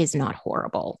life is not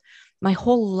horrible. My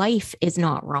whole life is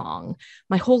not wrong.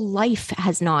 My whole life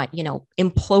has not,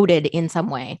 imploded in some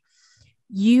way.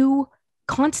 You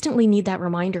constantly need that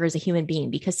reminder as a human being,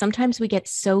 because sometimes we get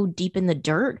so deep in the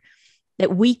dirt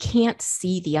that we can't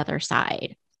see the other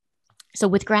side. So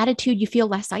with gratitude, you feel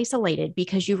less isolated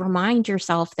because you remind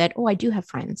yourself that, oh, I do have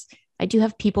friends. I do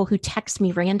have people who text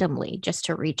me randomly just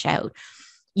to reach out.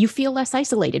 You feel less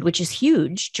isolated, which is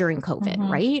huge during COVID,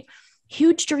 right?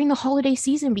 Huge during the holiday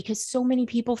season, because so many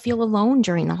people feel alone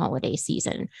during the holiday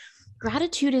season.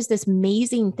 Gratitude is this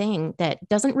amazing thing that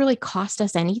doesn't really cost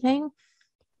us anything,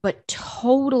 but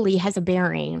totally has a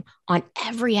bearing on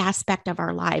every aspect of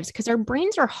our lives, because our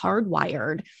brains are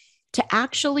hardwired to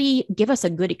actually give us a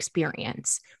good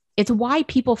experience. It's why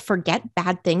people forget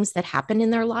bad things that happen in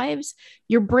their lives.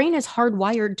 Your brain is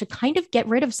hardwired to kind of get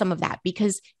rid of some of that,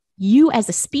 because you as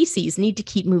a species need to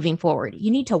keep moving forward.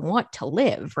 You need to want to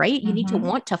live, right? You need to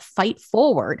want to fight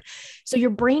forward. So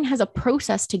your brain has a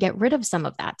process to get rid of some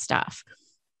of that stuff.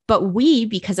 But we,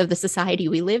 because of the society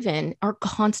we live in, are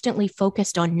constantly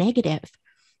focused on negative.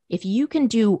 If you can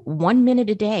do 1 minute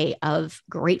a day of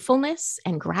gratefulness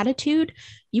and gratitude,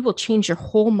 you will change your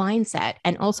whole mindset,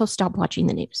 and also stop watching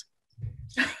the news.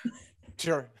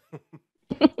 Sure.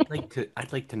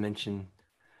 I'd like to mention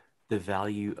the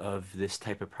value of this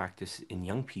type of practice in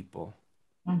young people,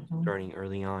 starting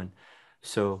early on.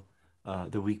 So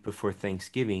the week before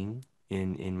Thanksgiving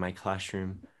in my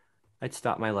classroom, I'd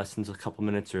stop my lessons a couple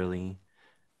minutes early,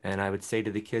 and I would say to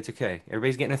the kids, okay,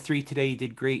 everybody's getting a 3 today. You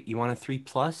did great. You want a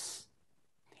 3+?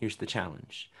 Here's the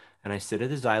challenge. And I sit at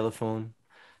the xylophone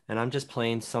and I'm just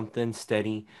playing something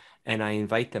steady. And I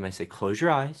invite them, I say, close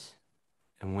your eyes.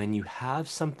 And when you have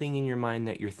something in your mind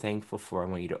that you're thankful for, I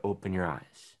want you to open your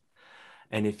eyes.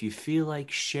 And if you feel like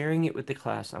sharing it with the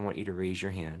class, I want you to raise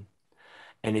your hand.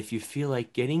 And if you feel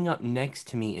like getting up next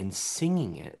to me and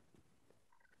singing it,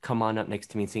 come on up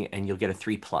next to me and sing it, and you'll get a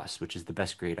 3+, which is the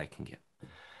best grade I can get.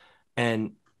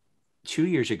 And 2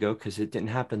 years ago, because it didn't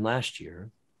happen last year,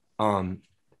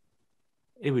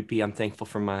 it would be, I'm thankful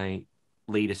for my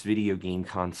latest video game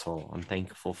console. I'm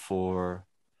thankful for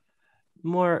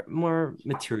more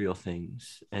material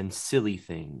things and silly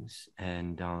things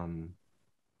and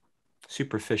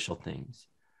superficial things.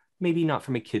 Maybe not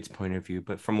from a kid's point of view,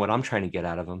 but from what I'm trying to get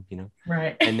out of them,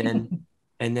 Right.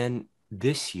 And then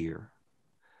this year,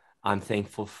 I'm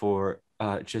thankful for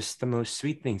just the most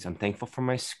sweet things. I'm thankful for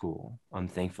my school. I'm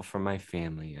thankful for my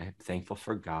family. I'm thankful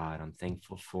for God. I'm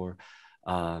thankful for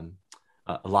a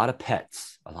lot of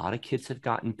pets. A lot of kids have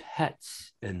gotten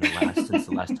pets since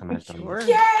the last time I've done this.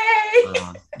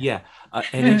 Yay!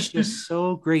 And it's just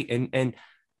so great. And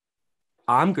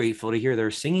I'm grateful to hear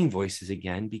their singing voices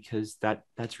again, because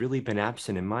that's really been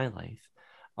absent in my life.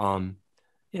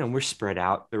 We're spread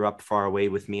out. They're up far away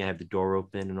with me. I have the door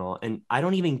open and all. And I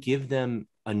don't even give them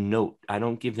a note. I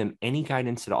don't give them any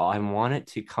guidance at all. I want it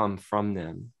to come from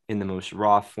them in the most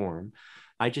raw form.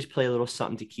 I just play a little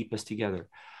something to keep us together.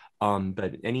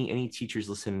 But any teachers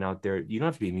listening out there, you don't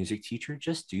have to be a music teacher.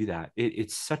 Just do that.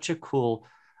 It's such a cool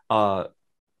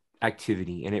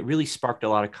activity, and it really sparked a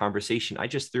lot of conversation. I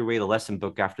just threw away the lesson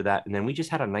book after that, and then we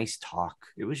just had a nice talk.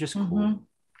 It was just cool.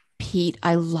 Pete,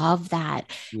 I love that.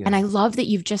 Yeah. And I love that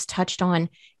you've just touched on,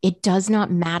 it does not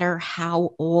matter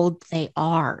how old they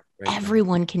are. Right.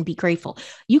 Everyone can be grateful.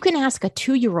 You can ask a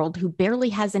 2-year-old who barely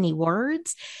has any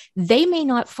words. They may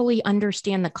not fully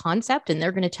understand the concept, and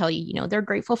they're going to tell you, they're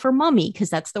grateful for mommy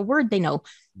because that's the word they know.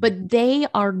 But they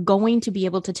are going to be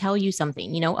able to tell you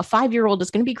something. A 5-year-old is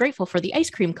going to be grateful for the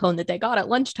ice cream cone that they got at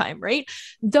lunchtime, right?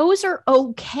 Those are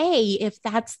okay if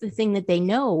that's the thing that they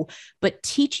know. But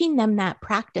teaching them that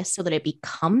practice so that it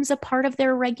becomes a part of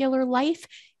their regular life,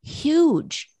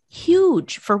 huge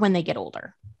for when they get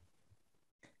older.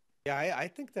 Yeah, I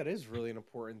think that is really an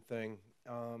important thing.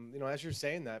 As you're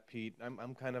saying that, Pete,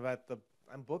 I'm kind of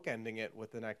I'm bookending it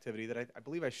with an activity that I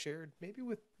believe I shared maybe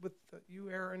with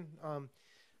you, Aaron.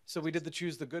 So we did the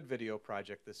Choose the Good video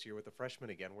project this year with the freshmen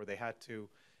again, where they had to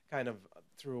kind of,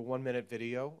 through a 1-minute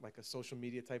video, like a social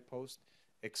media type post,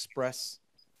 express,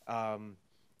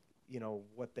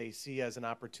 what they see as an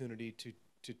opportunity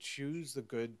to choose the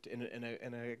good.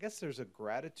 And I guess there's a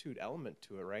gratitude element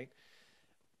to it, right?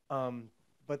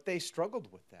 But they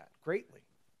struggled with that greatly,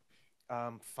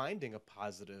 finding a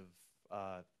positive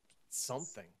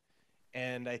something.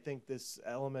 And I think this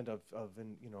element of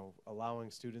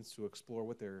allowing students to explore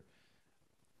what they're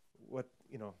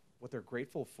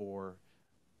grateful for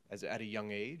at a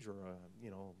young age, or a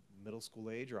middle school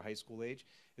age or a high school age,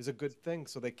 is a good thing,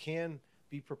 so they can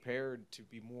be prepared to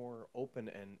be more open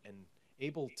and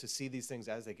able to see these things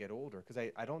as they get older. Because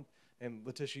I don't, and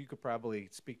Letitia, you could probably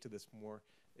speak to this more.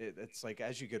 It's like,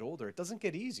 as you get older, it doesn't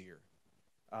get easier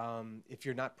if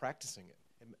you're not practicing it.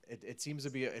 It seems to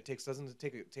be it takes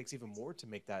even more to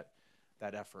make that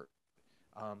effort.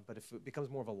 But if it becomes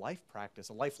more of a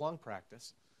lifelong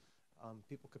practice,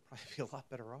 people could probably be a lot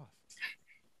better off.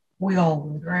 We all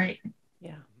would, right?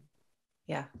 Yeah.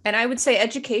 Yeah. And I would say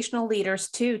educational leaders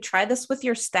too, try this with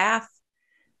your staff.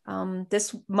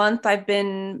 This month, I've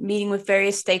been meeting with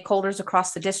various stakeholders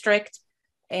across the district,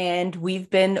 and we've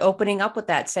been opening up with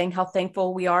that, saying how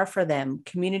thankful we are for them.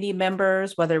 Community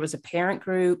members, whether it was a parent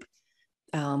group,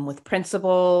 with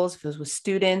principals, if it was with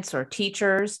students or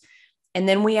teachers. And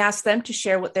then we ask them to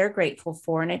share what they're grateful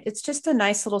for. And it's just a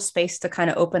nice little space to kind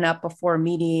of open up before a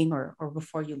meeting or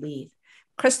before you leave.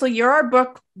 Crystal, you're our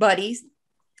book buddies.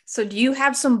 So do you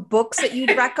have some books that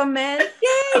you'd recommend? Yay!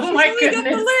 Oh my goodness.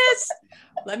 Got the list.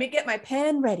 Let me get my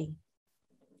pen ready.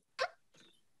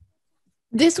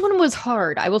 This one was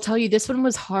hard. I will tell you, this one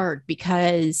was hard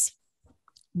because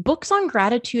books on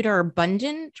gratitude are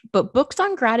abundant, but books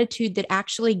on gratitude that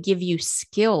actually give you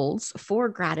skills for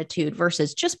gratitude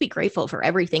versus just be grateful for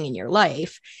everything in your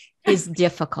life is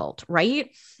difficult,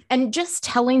 right? And just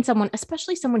telling someone,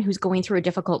 especially someone who's going through a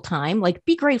difficult time, like,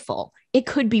 be grateful. It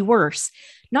could be worse.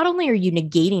 Not only are you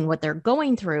negating what they're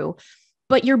going through,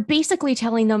 but you're basically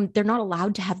telling them they're not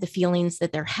allowed to have the feelings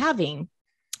that they're having.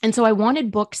 And so I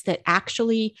wanted books that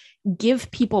actually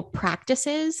give people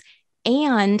practices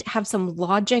and have some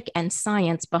logic and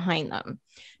science behind them.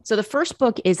 So the first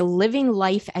book is Living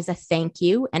Life as a Thank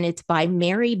You, and it's by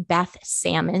Mary Beth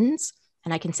Sammons.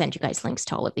 And I can send you guys links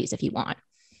to all of these if you want.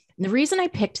 And the reason I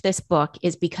picked this book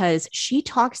is because she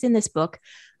talks in this book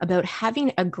about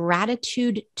having a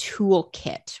gratitude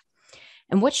toolkit.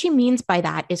 And what she means by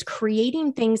that is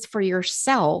creating things for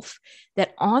yourself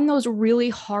that on those really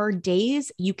hard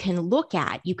days you can look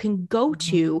at, you can go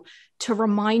to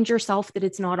remind yourself that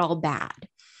it's not all bad.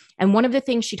 And one of the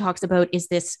things she talks about is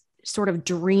this sort of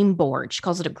dream board. She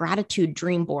calls it a gratitude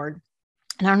dream board.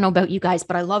 And I don't know about you guys,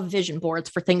 but I love vision boards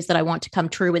for things that I want to come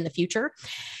true in the future.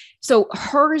 So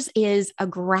hers is a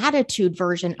gratitude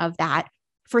version of that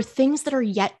for things that are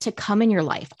yet to come in your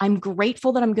life. I'm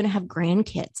grateful that I'm going to have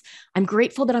grandkids. I'm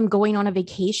grateful that I'm going on a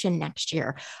vacation next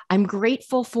year. I'm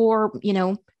grateful for,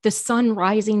 the sun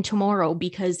rising tomorrow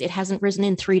because it hasn't risen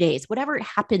in 3 days, whatever it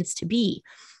happens to be.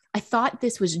 I thought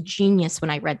this was genius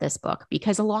when I read this book,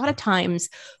 because a lot of times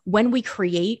when we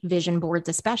create vision boards,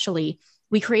 especially,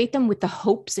 we create them with the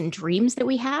hopes and dreams that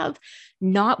we have,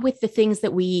 not with the things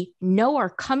that we know are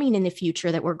coming in the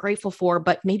future that we're grateful for,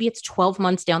 but maybe it's 12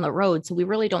 months down the road. So we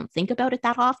really don't think about it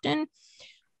that often.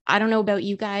 I don't know about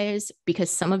you guys, because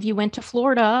some of you went to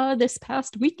Florida this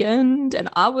past weekend and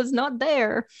I was not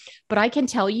there, but I can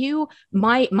tell you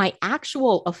my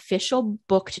actual official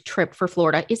booked trip for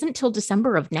Florida isn't till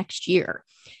December of next year.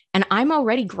 And I'm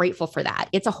already grateful for that.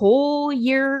 It's a whole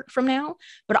year from now,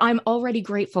 but I'm already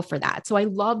grateful for that. So I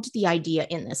loved the idea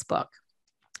in this book.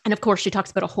 And of course, she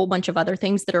talks about a whole bunch of other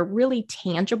things that are really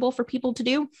tangible for people to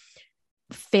do.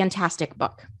 Fantastic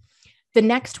book. The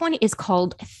next one is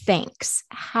called Thanks: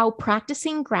 How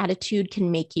Practicing Gratitude Can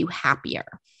Make You Happier.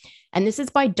 And this is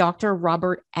by Dr.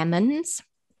 Robert Emmons.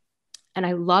 And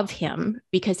I love him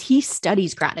because he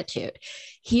studies gratitude.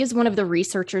 He is one of the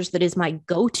researchers that is my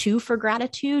go-to for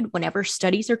gratitude whenever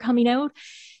studies are coming out.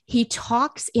 He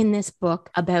talks in this book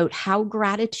about how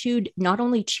gratitude not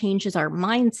only changes our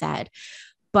mindset,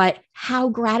 but how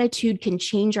gratitude can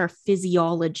change our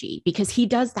physiology, because he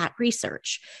does that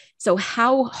research. So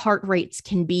how heart rates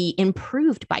can be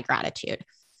improved by gratitude,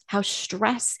 how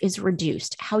stress is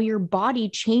reduced, how your body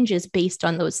changes based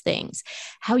on those things,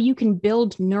 how you can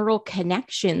build neural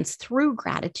connections through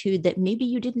gratitude that maybe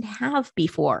you didn't have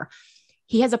before.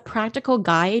 He has a practical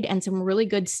guide and some really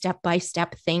good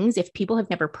step-by-step things if people have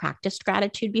never practiced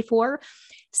gratitude before.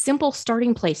 Simple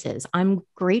starting places. I'm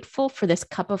grateful for this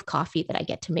cup of coffee that I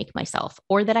get to make myself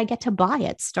or that I get to buy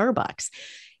at Starbucks.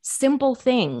 Simple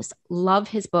things. Love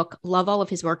his book, love all of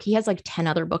his work. He has like 10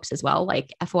 other books as well.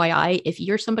 Like FYI, if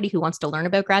you're somebody who wants to learn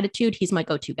about gratitude, he's my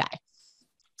go-to guy.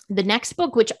 The next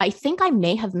book, which I think I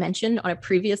may have mentioned on a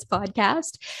previous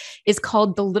podcast, is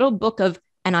called The Little Book of,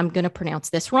 and I'm going to pronounce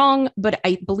this wrong, but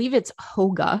I believe it's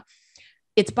Hoga.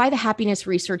 It's by the Happiness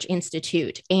Research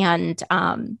Institute. And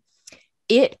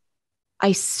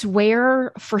I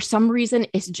swear, for some reason,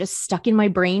 it's just stuck in my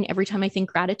brain every time I think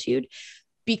gratitude,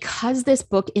 because this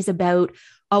book is about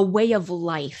a way of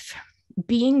life,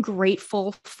 being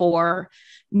grateful for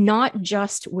not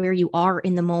just where you are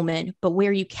in the moment, but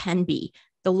where you can be,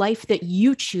 the life that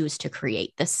you choose to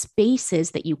create, the spaces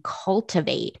that you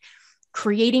cultivate,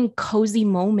 creating cozy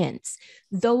moments,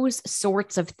 those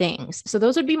sorts of things. So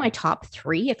those would be my top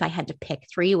 3 if I had to pick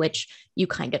 3, which you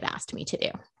kind of asked me to do.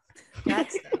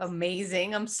 That's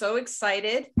amazing. I'm so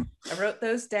excited. I wrote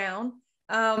those down.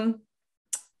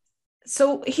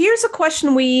 So here's a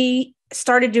question we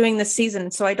started doing this season.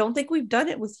 So I don't think we've done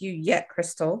it with you yet,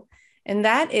 Crystal. And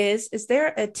that is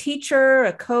there a teacher,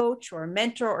 a coach, or a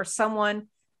mentor, or someone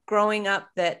growing up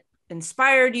that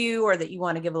inspired you or that you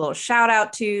want to give a little shout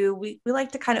out to? We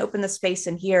like to kind of open the space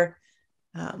and hear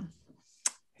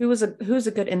who's a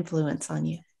good influence on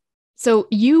you. So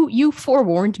you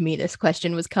forewarned me this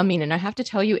question was coming. And I have to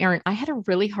tell you, Erin, I had a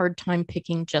really hard time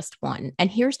picking just one. And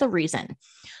here's the reason.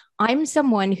 I'm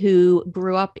someone who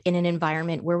grew up in an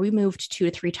environment where we moved 2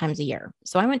 to 3 times a year.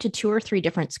 So I went to 2 or 3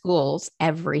 different schools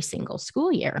every single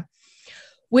school year,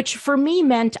 which for me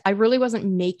meant I really wasn't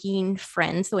making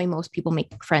friends the way most people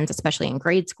make friends, especially in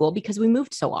grade school, because we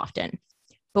moved so often.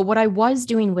 But what I was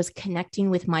doing was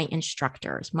connecting with my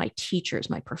instructors, my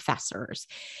teachers, my professors.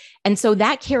 And so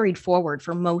that carried forward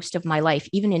for most of my life,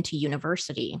 even into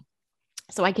university.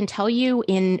 So I can tell you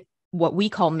in what we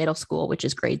call middle school, which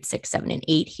is grade 6, 7, and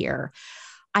 8 here,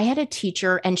 I had a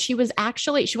teacher, and she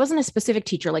wasn't a specific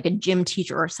teacher, like a gym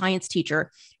teacher or a science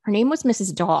teacher. Her name was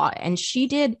Mrs. Daw, and she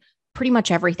did pretty much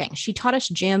everything. She taught us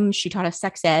gym. She taught us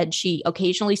sex ed. She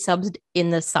occasionally subbed in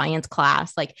the science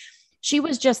class. Like, she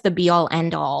was just the be all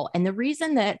end all. And the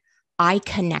reason that I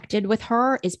connected with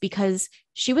her is because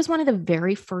she was one of the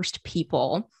very first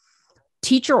people,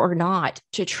 teacher or not,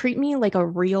 to treat me like a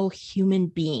real human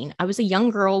being. I was a young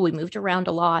girl. We moved around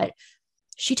a lot.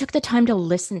 She took the time to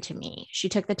listen to me. She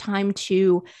took the time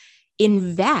to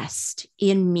invest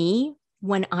in me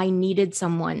when I needed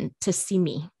someone to see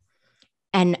me.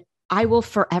 And I will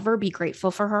forever be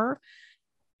grateful for her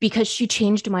because she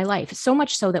changed my life. So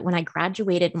much so that when I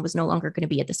graduated and was no longer going to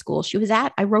be at the school she was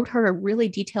at, I wrote her a really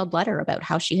detailed letter about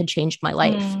how she had changed my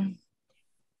life.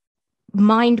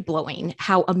 Mind-blowing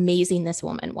how amazing this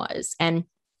woman was. And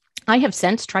I have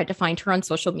since tried to find her on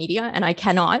social media and I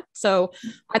cannot. So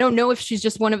I don't know if she's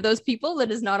just one of those people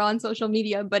that is not on social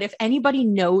media, but if anybody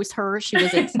knows her, she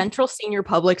was at Central Senior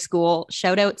Public School,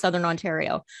 shout out Southern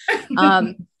Ontario.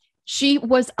 She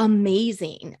was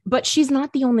amazing, but she's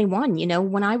not the only one. You know,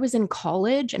 when I was in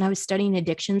college and I was studying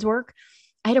addictions work,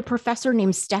 I had a professor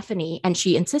named Stephanie, and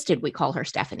she insisted we call her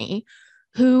Stephanie,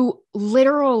 who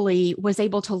literally was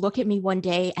able to look at me one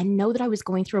day and know that I was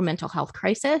going through a mental health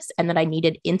crisis and that I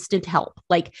needed instant help.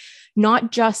 Like,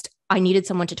 not just I needed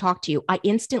someone to talk to, I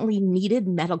instantly needed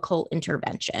medical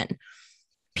intervention.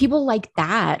 People like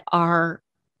that are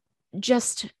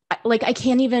just like, I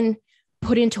can't even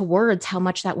put into words how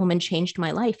much that woman changed my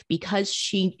life, because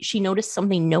she noticed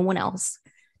something no one else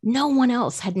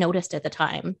had noticed at the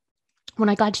time. When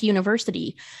I got to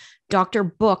university, Dr.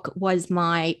 Book was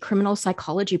my criminal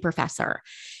psychology professor.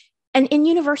 And in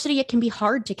university, it can be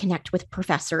hard to connect with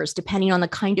professors depending on the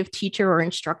kind of teacher or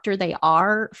instructor they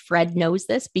are. Fred knows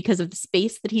this because of the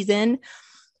space that he's in.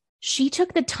 She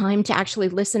took the time to actually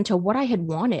listen to what I had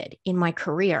wanted in my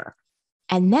career.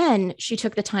 And then she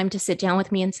took the time to sit down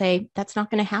with me and say, that's not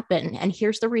going to happen. And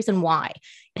here's the reason why.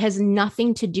 It has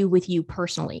nothing to do with you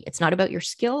personally. It's not about your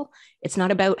skill. It's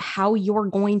not about how you're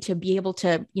going to be able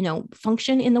to,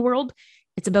 function in the world.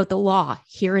 It's about the law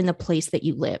here in the place that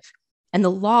you live. And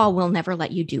the law will never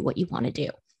let you do what you want to do.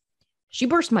 She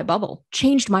burst my bubble,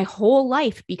 changed my whole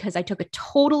life because I took a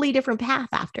totally different path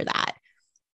after that.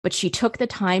 But she took the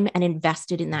time and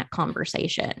invested in that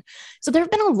conversation. So there have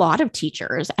been a lot of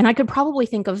teachers, and I could probably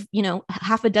think of,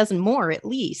 half a dozen more at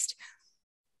least.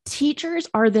 Teachers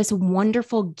are this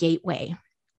wonderful gateway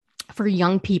for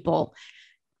young people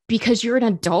because you're an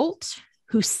adult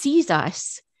who sees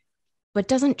us, but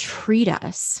doesn't treat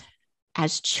us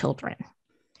as children.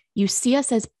 You see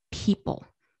us as people,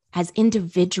 as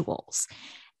individuals.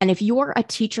 And if you're a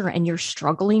teacher and you're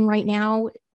struggling right now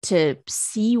to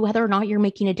see whether or not you're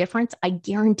making a difference, I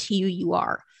guarantee you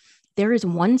are. there is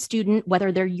one student,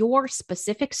 whether they're your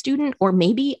specific student or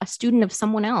maybe a student of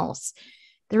someone else,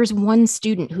 there is one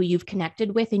student who you've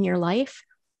connected with in your life.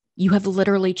 You have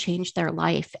literally changed their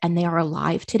life and they are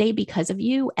alive today because of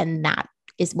you. And that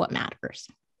is what matters.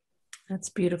 That's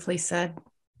beautifully said.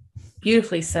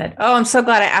 Beautifully said. Oh, I'm so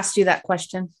glad I asked you that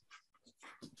question.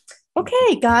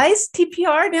 Okay, guys,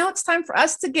 TPR, now it's time for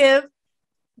us to give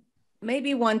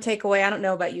maybe one takeaway. I don't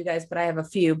know about you guys, but I have a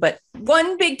few, but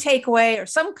one big takeaway or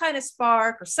some kind of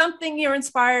spark or something you're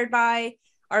inspired by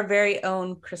our very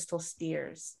own Crystal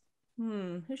Steers.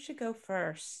 Who should go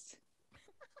first?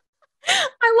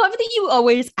 I love that you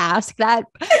always ask that.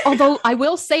 Although I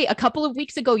will say a couple of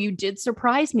weeks ago, you did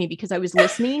surprise me because I was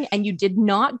listening and you did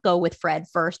not go with Fred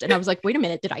first. And I was like, wait a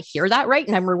minute, did I hear that right?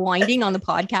 And I'm rewinding on the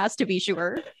podcast to be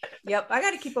sure. Yep. I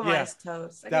got to keep on my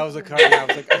toes. That was a cut. Yeah,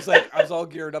 I was all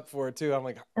geared up for it too. I'm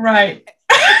like, right.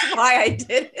 That's why I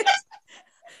did it.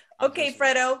 Okay,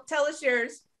 Fredo, tell us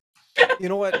yours. You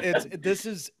know what?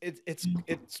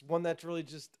 It's one that's really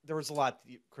just, there was a lot.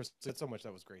 Chris said so much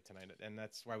that was great tonight, and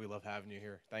that's why we love having you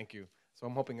here. Thank you. So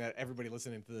I'm hoping that everybody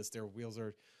listening to this, their wheels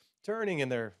are turning and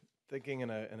they're thinking in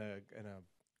a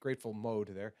grateful mode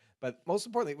there. But most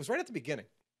importantly, it was right at the beginning.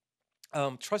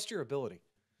 Trust your ability.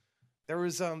 There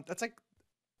was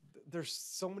there's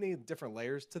so many different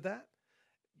layers to that,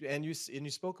 and you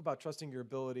spoke about trusting your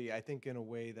ability. I think in a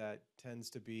way that tends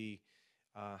to be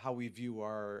how we view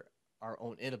our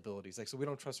own inabilities. Like, so we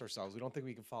don't trust ourselves. We don't think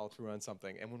we can follow through on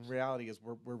something. And when reality is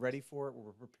we're ready for it,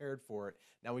 we're prepared for it.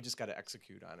 Now we just got to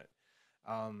execute on it.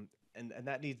 And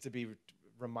that needs to be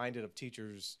reminded of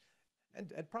teachers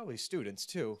and probably students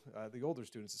too, the older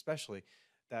students especially,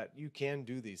 that you can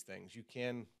do these things. You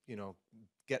can,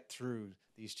 get through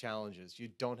these challenges. You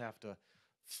don't have to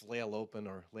flail open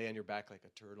or lay on your back like a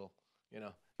turtle,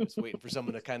 just waiting for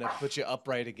someone to kind of put you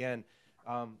upright again.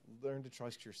 Learn to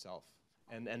trust yourself.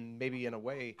 And maybe in a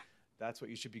way, that's what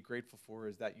you should be grateful for,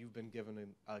 is that you've been given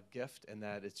a gift and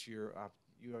that it's your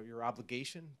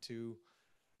obligation to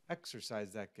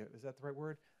exercise that gift. Is that the right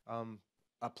word?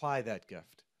 Apply that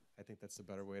gift. I think that's the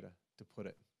better way to put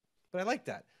it. But I like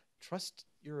that. Trust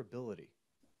your ability.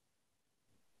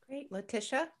 Great.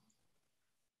 Letitia?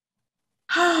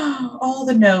 All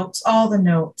the notes.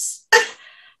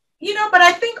 But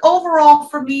I think overall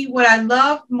for me, what I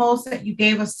loved most that you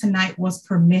gave us tonight was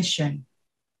permission.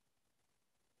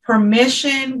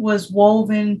 Permission was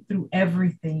woven through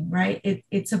everything, right?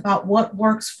 It's about what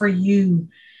works for you.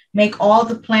 Make all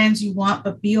the plans you want,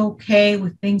 but be okay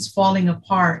with things falling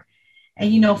apart.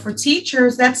 And, for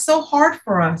teachers, that's so hard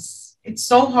for us. It's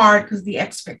so hard because the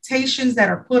expectations that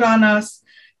are put on us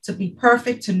to be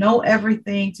perfect, to know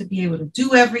everything, to be able to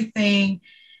do everything,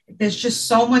 there's just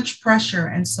so much pressure.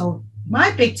 And so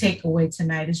my big takeaway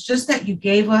tonight is just that you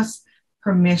gave us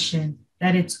permission,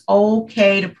 that it's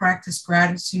okay to practice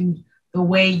gratitude the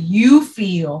way you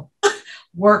feel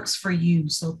works for you.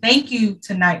 So thank you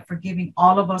tonight for giving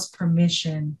all of us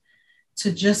permission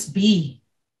to just be.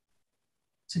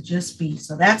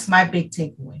 So that's my big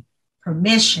takeaway.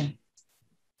 Permission.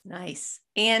 Nice.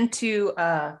 And to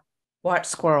watch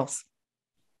squirrels.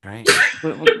 Right.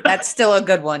 That's still a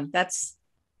good one. That's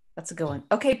a good one.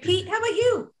 Okay, Pete, how about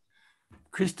you?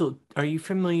 Crystal, are you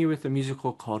familiar with a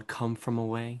musical called Come From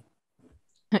Away?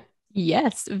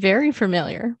 Yes, very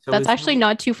familiar. So that's actually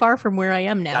not too far from where I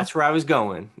am now. That's where I was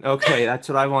going. Okay, that's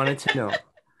what I wanted to know.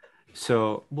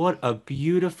 So what a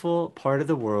beautiful part of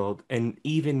the world, and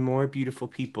even more beautiful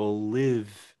people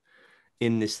live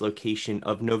in this location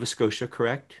of Nova Scotia,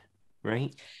 correct?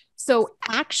 Right? So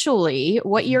actually,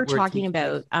 what you're talking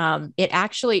about,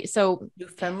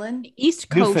 Newfoundland, the East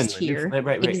Coast here,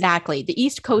 right. Exactly. The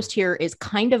East Coast here is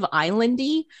kind of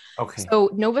islandy. Okay. So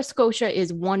Nova Scotia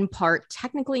is one part,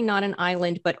 technically not an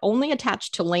island, but only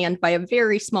attached to land by a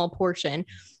very small portion.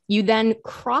 You then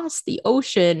cross the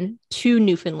ocean to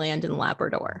Newfoundland and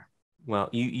Labrador. Well,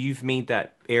 you've made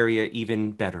that area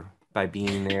even better by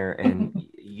being there, and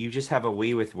you just have a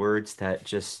way with words that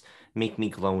just make me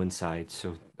glow inside.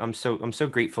 So I'm so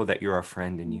grateful that you're our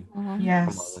friend and you come on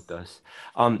with us.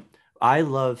 I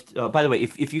loved, by the way,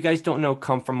 if you guys don't know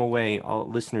Come From Away, all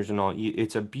listeners and all,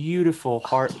 it's a beautiful,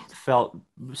 heartfelt,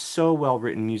 so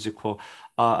well-written musical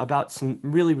about some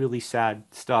really, really sad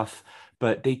stuff,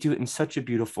 but they do it in such a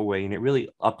beautiful way and it really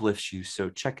uplifts you. So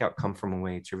check out Come From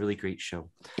Away. It's a really great show.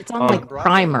 It's on like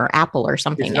Prime or Apple or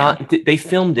something. It's not, they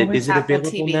filmed it. Is it Apple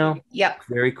available TV now? Yep.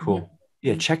 Very cool.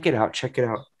 Yeah, check it out. Check it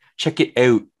out.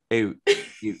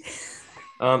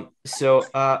 So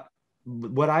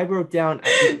what I wrote down,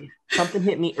 something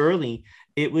hit me early.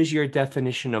 It was your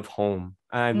definition of home.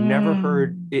 I've never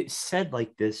heard it said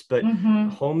like this, but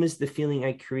home is the feeling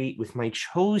I create with my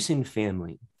chosen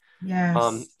family.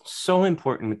 Yes. So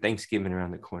important with Thanksgiving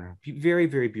around the corner. Very,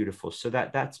 very beautiful. So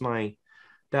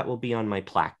that will be on my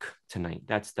plaque tonight.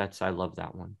 I love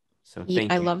that one. So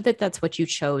I love that that's what you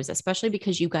chose, especially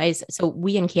because you guys, so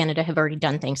we in Canada have already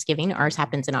done Thanksgiving. Ours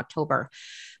happens in October.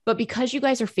 But because you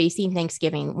guys are facing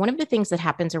Thanksgiving, one of the things that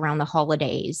happens around the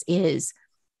holidays is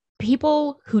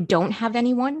people who don't have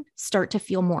anyone start to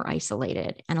feel more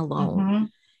isolated and alone.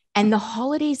 And the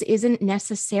holidays isn't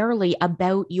necessarily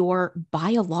about your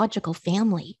biological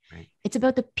family. Right. It's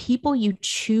about the people you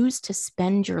choose to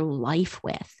spend your life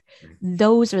with.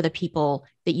 Those are the people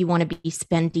that you want to be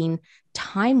spending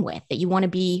time with, that you want to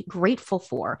be grateful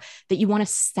for, that you want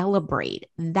to celebrate.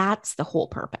 That's the whole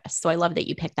purpose. So I love that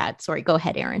you picked that. Sorry, go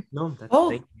ahead, Erin. No,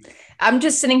 I'm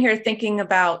just sitting here thinking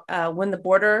about when the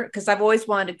border, because I've always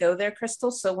wanted to go there,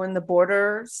 Crystal. So when the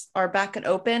borders are back and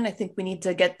open, I think we need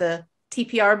to get the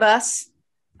TPR bus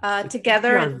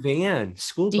together. Our van,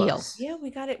 school bus. Yeah, we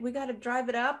got it. We got to drive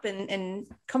it up and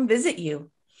come visit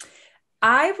you.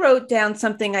 I wrote down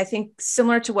something I think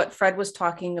similar to what Fred was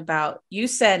talking about. You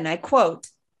said, and I quote,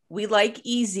 "We like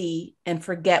easy and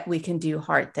forget we can do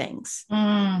hard things."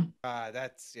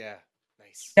 That's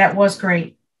nice. That was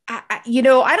great. I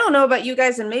don't know about you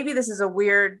guys, and maybe this is a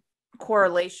weird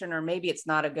correlation, or maybe it's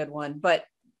not a good one, but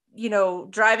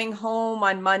driving home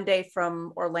on Monday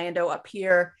from Orlando up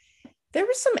here, there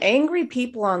were some angry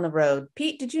people on the road.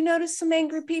 Pete, did you notice some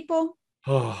angry people?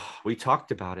 Oh, we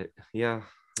talked about it. Yeah.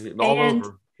 All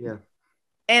over. Yeah.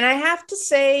 And I have to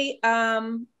say,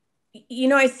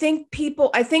 I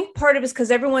think part of it is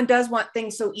because everyone does want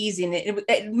things so easy. And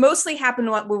it mostly happened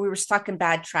when we were stuck in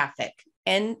bad traffic.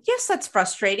 And yes, that's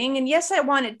frustrating. And yes, I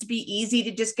want it to be easy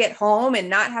to just get home and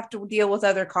not have to deal with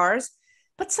other cars.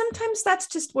 But sometimes that's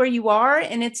just where you are.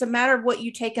 And it's a matter of what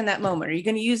you take in that moment. Are you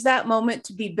going to use that moment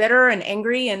to be bitter and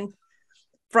angry and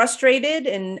frustrated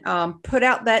and put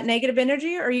out that negative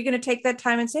energy? Or are you going to take that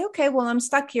time and say, okay, well, I'm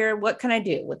stuck here. What can I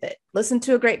do with it? Listen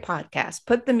to a great podcast,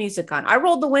 put the music on. I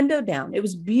rolled the window down. It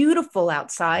was beautiful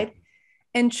outside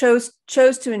and chose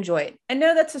to enjoy it. I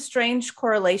know that's a strange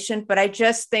correlation, but I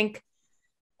just think,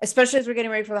 especially as we're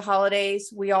getting ready for the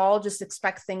holidays, we all just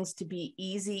expect things to be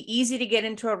easy to get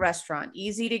into a restaurant,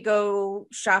 easy to go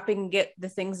shopping and get the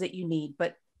things that you need.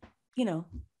 But,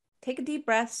 take a deep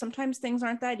breath. Sometimes things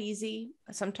aren't that easy.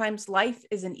 Sometimes life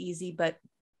isn't easy, but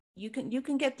you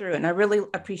can get through it. And I really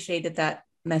appreciated that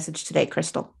message today,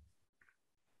 Crystal.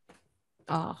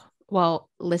 Oh,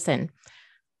 well, listen,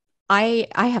 I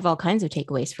have all kinds of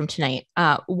takeaways from tonight.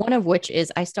 One of which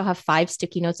is I still have 5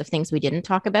 sticky notes of things we didn't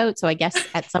talk about. So I guess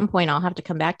at some point I'll have to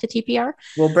come back to TPR.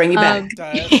 We'll bring you back.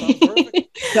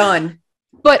 Done.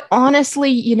 But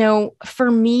honestly, for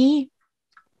me,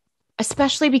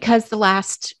 especially because the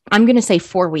last, I'm going to say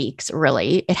 4 weeks,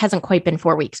 really, it hasn't quite been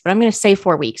 4 weeks, but I'm going to say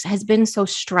 4 weeks has been so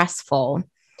stressful.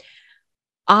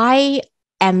 I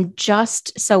am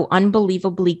just so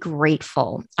unbelievably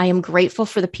grateful. I am grateful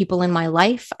for the people in my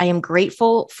life. I am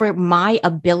grateful for my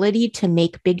ability to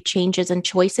make big changes and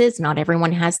choices. Not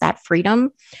everyone has that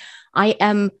freedom. I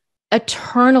am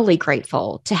eternally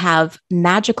grateful to have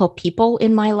magical people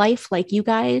in my life like you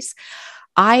guys.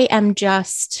 I am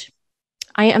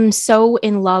so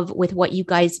in love with what you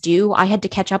guys do. I had to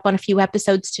catch up on a few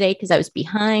episodes today because I was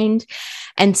behind.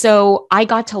 And so I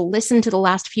got to listen to the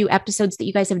last few episodes that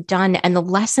you guys have done and the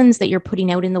lessons that you're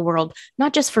putting out in the world,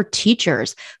 not just for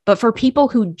teachers, but for people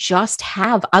who just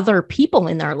have other people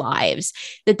in their lives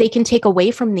that they can take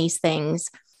away from these things.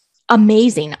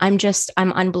 Amazing. I'm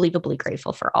unbelievably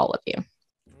grateful for all of you.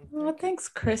 Oh, thanks,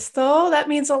 Crystal. That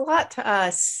means a lot to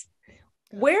us.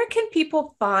 Where can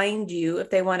people find you if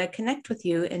they want to connect with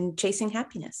you in Chasing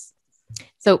Happiness?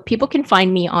 So people can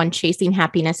find me on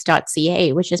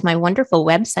chasinghappiness.ca, which is my wonderful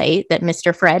website that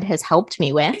Mr. Fred has helped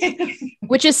me with,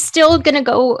 which is still going to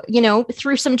go,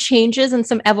 through some changes and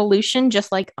some evolution,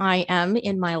 just like I am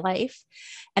in my life.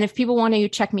 And if people want to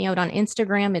check me out on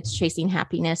Instagram, it's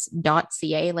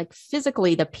chasinghappiness.ca, like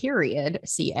physically the period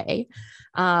CA.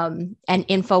 And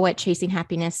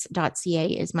info@chasinghappiness.ca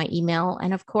is my email.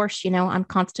 And of course, I'm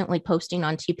constantly posting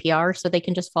on TPR, so they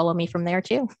can just follow me from there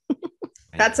too.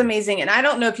 That's amazing. And I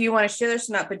don't know if you want to share this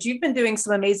or not, but you've been doing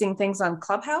some amazing things on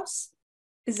Clubhouse.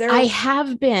 I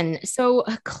have been. So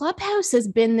Clubhouse has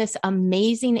been this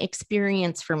amazing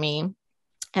experience for me.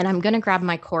 And I'm going to grab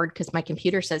my cord because my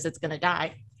computer says it's going to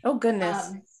die. Oh,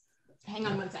 goodness. Hang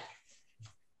on one sec.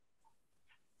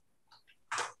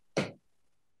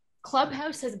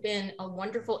 Clubhouse has been a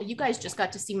wonderful, you guys just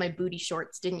got to see my booty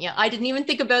shorts, didn't you? I didn't even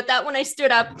think about that when I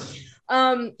stood up.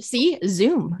 See,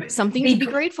 Zoom, something to be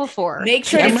grateful for. Make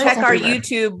sure to check our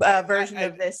YouTube version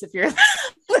of this if you're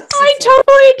I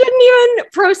totally didn't even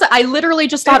process. I literally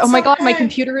just thought, oh my God, my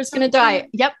computer is going to die.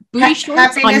 Yep. Booty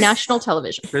shorts on national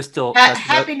television. Crystal.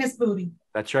 Happiness booty.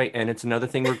 That's right. And it's another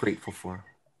thing we're grateful for.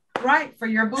 Right. For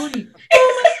your booty.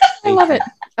 I love it.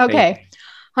 Okay.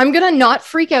 I'm going to not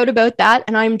freak out about that.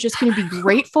 And I'm just going to be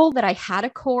grateful that I had a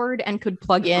cord and could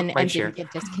plug in and didn't get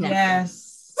disconnected.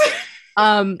 Yes.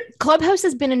 Clubhouse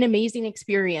has been an amazing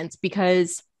experience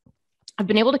because I've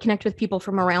been able to connect with people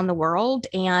from around the world.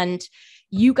 And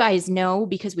you guys know,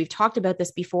 because we've talked about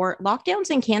this before, lockdowns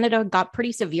in Canada got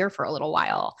pretty severe for a little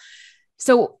while.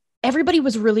 So everybody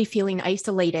was really feeling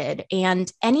isolated, and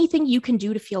anything you can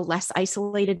do to feel less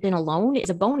isolated and alone is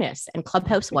a bonus. And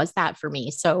Clubhouse was that for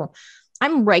me. So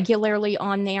I'm regularly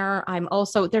on there.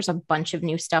 There's a bunch of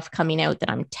new stuff coming out that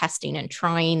I'm testing and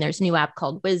trying. There's a new app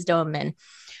called Wisdom, and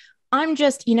I'm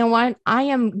just, you know what? I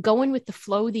am going with the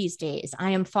flow these days.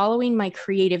 I am following my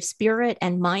creative spirit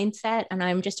and mindset, and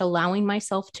I'm just allowing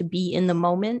myself to be in the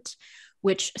moment,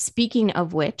 which, speaking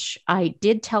of which, I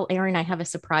did tell Erin I have a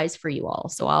surprise for you all.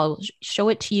 So I'll show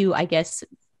it to you, I guess,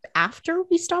 after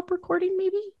we stop recording,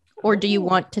 maybe? Or do you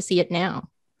want to see it now?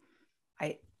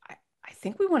 I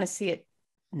think we want to see it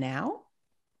now.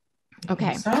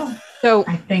 Okay. So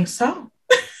I think so.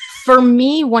 For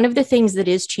me, one of the things that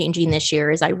is changing this year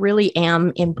is I really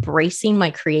am embracing my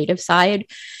creative side.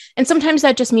 And sometimes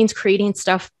that just means creating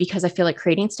stuff because I feel like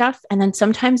creating stuff. And then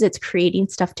sometimes it's creating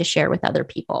stuff to share with other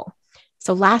people.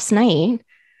 So last night,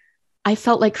 I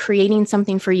felt like creating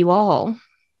something for you all.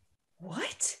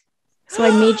 What? So I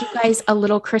made you guys a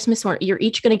little Christmas one. You're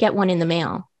each going to get one in the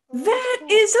mail. That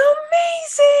is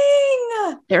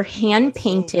amazing. They're hand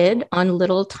painted on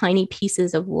little tiny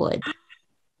pieces of wood.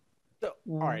 So,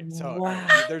 all right, so wow.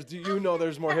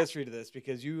 There's more history to this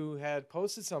because you had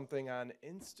posted something on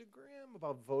Instagram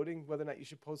about voting whether or not you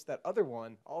should post that other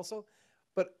one also.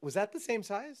 But was that the same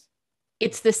size?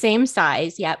 It's the same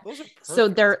size. Yep. So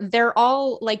they're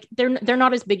all like they're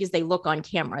not as big as they look on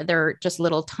camera. They're just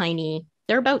little tiny.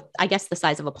 They're about, I guess, the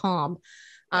size of a palm,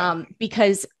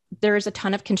 because there's a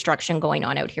ton of construction going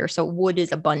on out here. So wood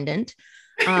is abundant.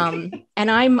 And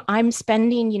I'm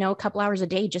spending, a couple hours a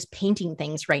day just painting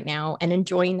things right now and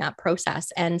enjoying that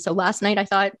process. And so last night I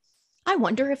thought, I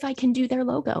wonder if I can do their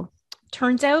logo.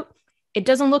 Turns out it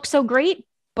doesn't look so great,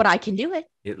 but I can do it.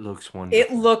 It looks wonderful.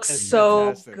 It looks so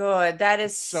fantastic. good. That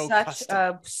is So such custom.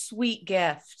 a sweet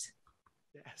gift.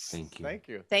 Yes. Thank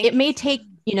you. It may take,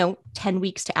 10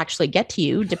 weeks to actually get to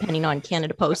you, depending on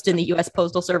Canada Post and the U.S.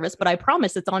 Postal Service, but I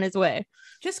promise it's on its way.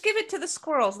 Just give it to the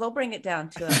squirrels. They'll bring it down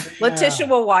to us. Letitia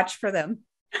will watch for them.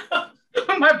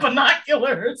 My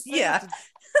binoculars. Yeah.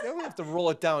 You don't have to roll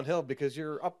it downhill because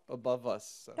you're up above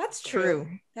us. So. That's true.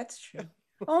 That's true.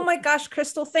 Oh my gosh,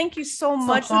 Crystal, thank you so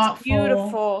much. Thoughtful. That's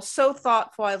beautiful. So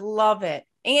thoughtful. I love it.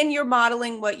 And you're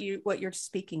modeling what you're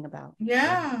speaking about.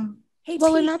 Yeah. Hey,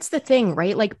 well, and that's the thing,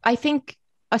 right? Like, I think,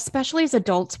 especially as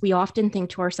adults, we often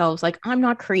think to ourselves, like, I'm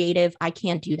not creative. I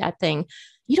can't do that thing.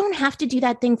 You don't have to do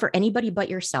that thing for anybody but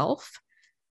yourself.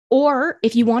 Or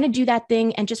if you want to do that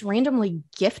thing and just randomly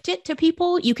gift it to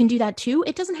people, you can do that too.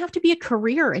 It doesn't have to be a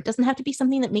career. It doesn't have to be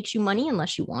something that makes you money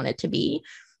unless you want it to be.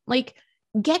 Like,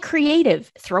 get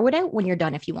creative. Throw it out when you're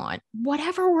done if you want.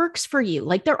 Whatever works for you.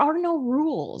 Like, there are no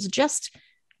rules. Just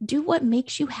do what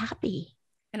makes you happy.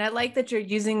 And I like that you're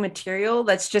using material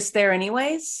that's just there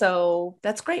anyways. So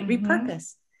that's great. Mm-hmm.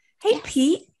 Repurpose. Hey, Yes.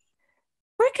 Pete,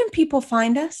 where can people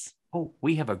find us? Oh,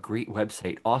 we have a great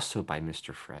website also by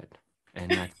Mr. Fred,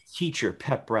 and that's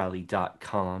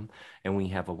teacherpeprally.com. And we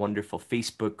have a wonderful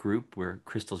Facebook group where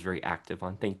Crystal's very active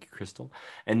on. Thank you, Crystal.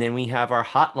 And then we have our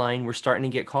hotline. We're starting to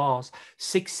get calls,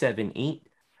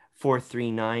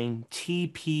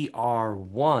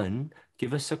 678-439-TPR1.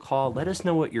 Give us a call. Let us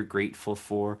know what you're grateful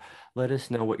for. Let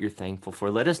us know what you're thankful for.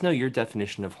 Let us know your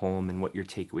definition of home and what your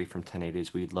takeaway from tonight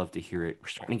is. We'd love to hear it. We're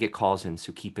starting to get calls in,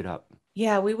 so keep it up.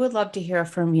 Yeah, we would love to hear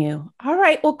from you. All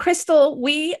right. Well, Crystal,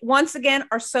 we once again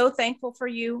are so thankful for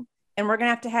you. And we're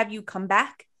going to have you come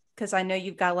back because I know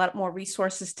you've got a lot more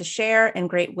resources to share and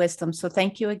great wisdom. So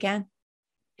thank you again.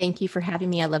 Thank you for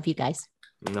having me. I love you guys.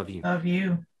 Love you. Love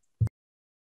you.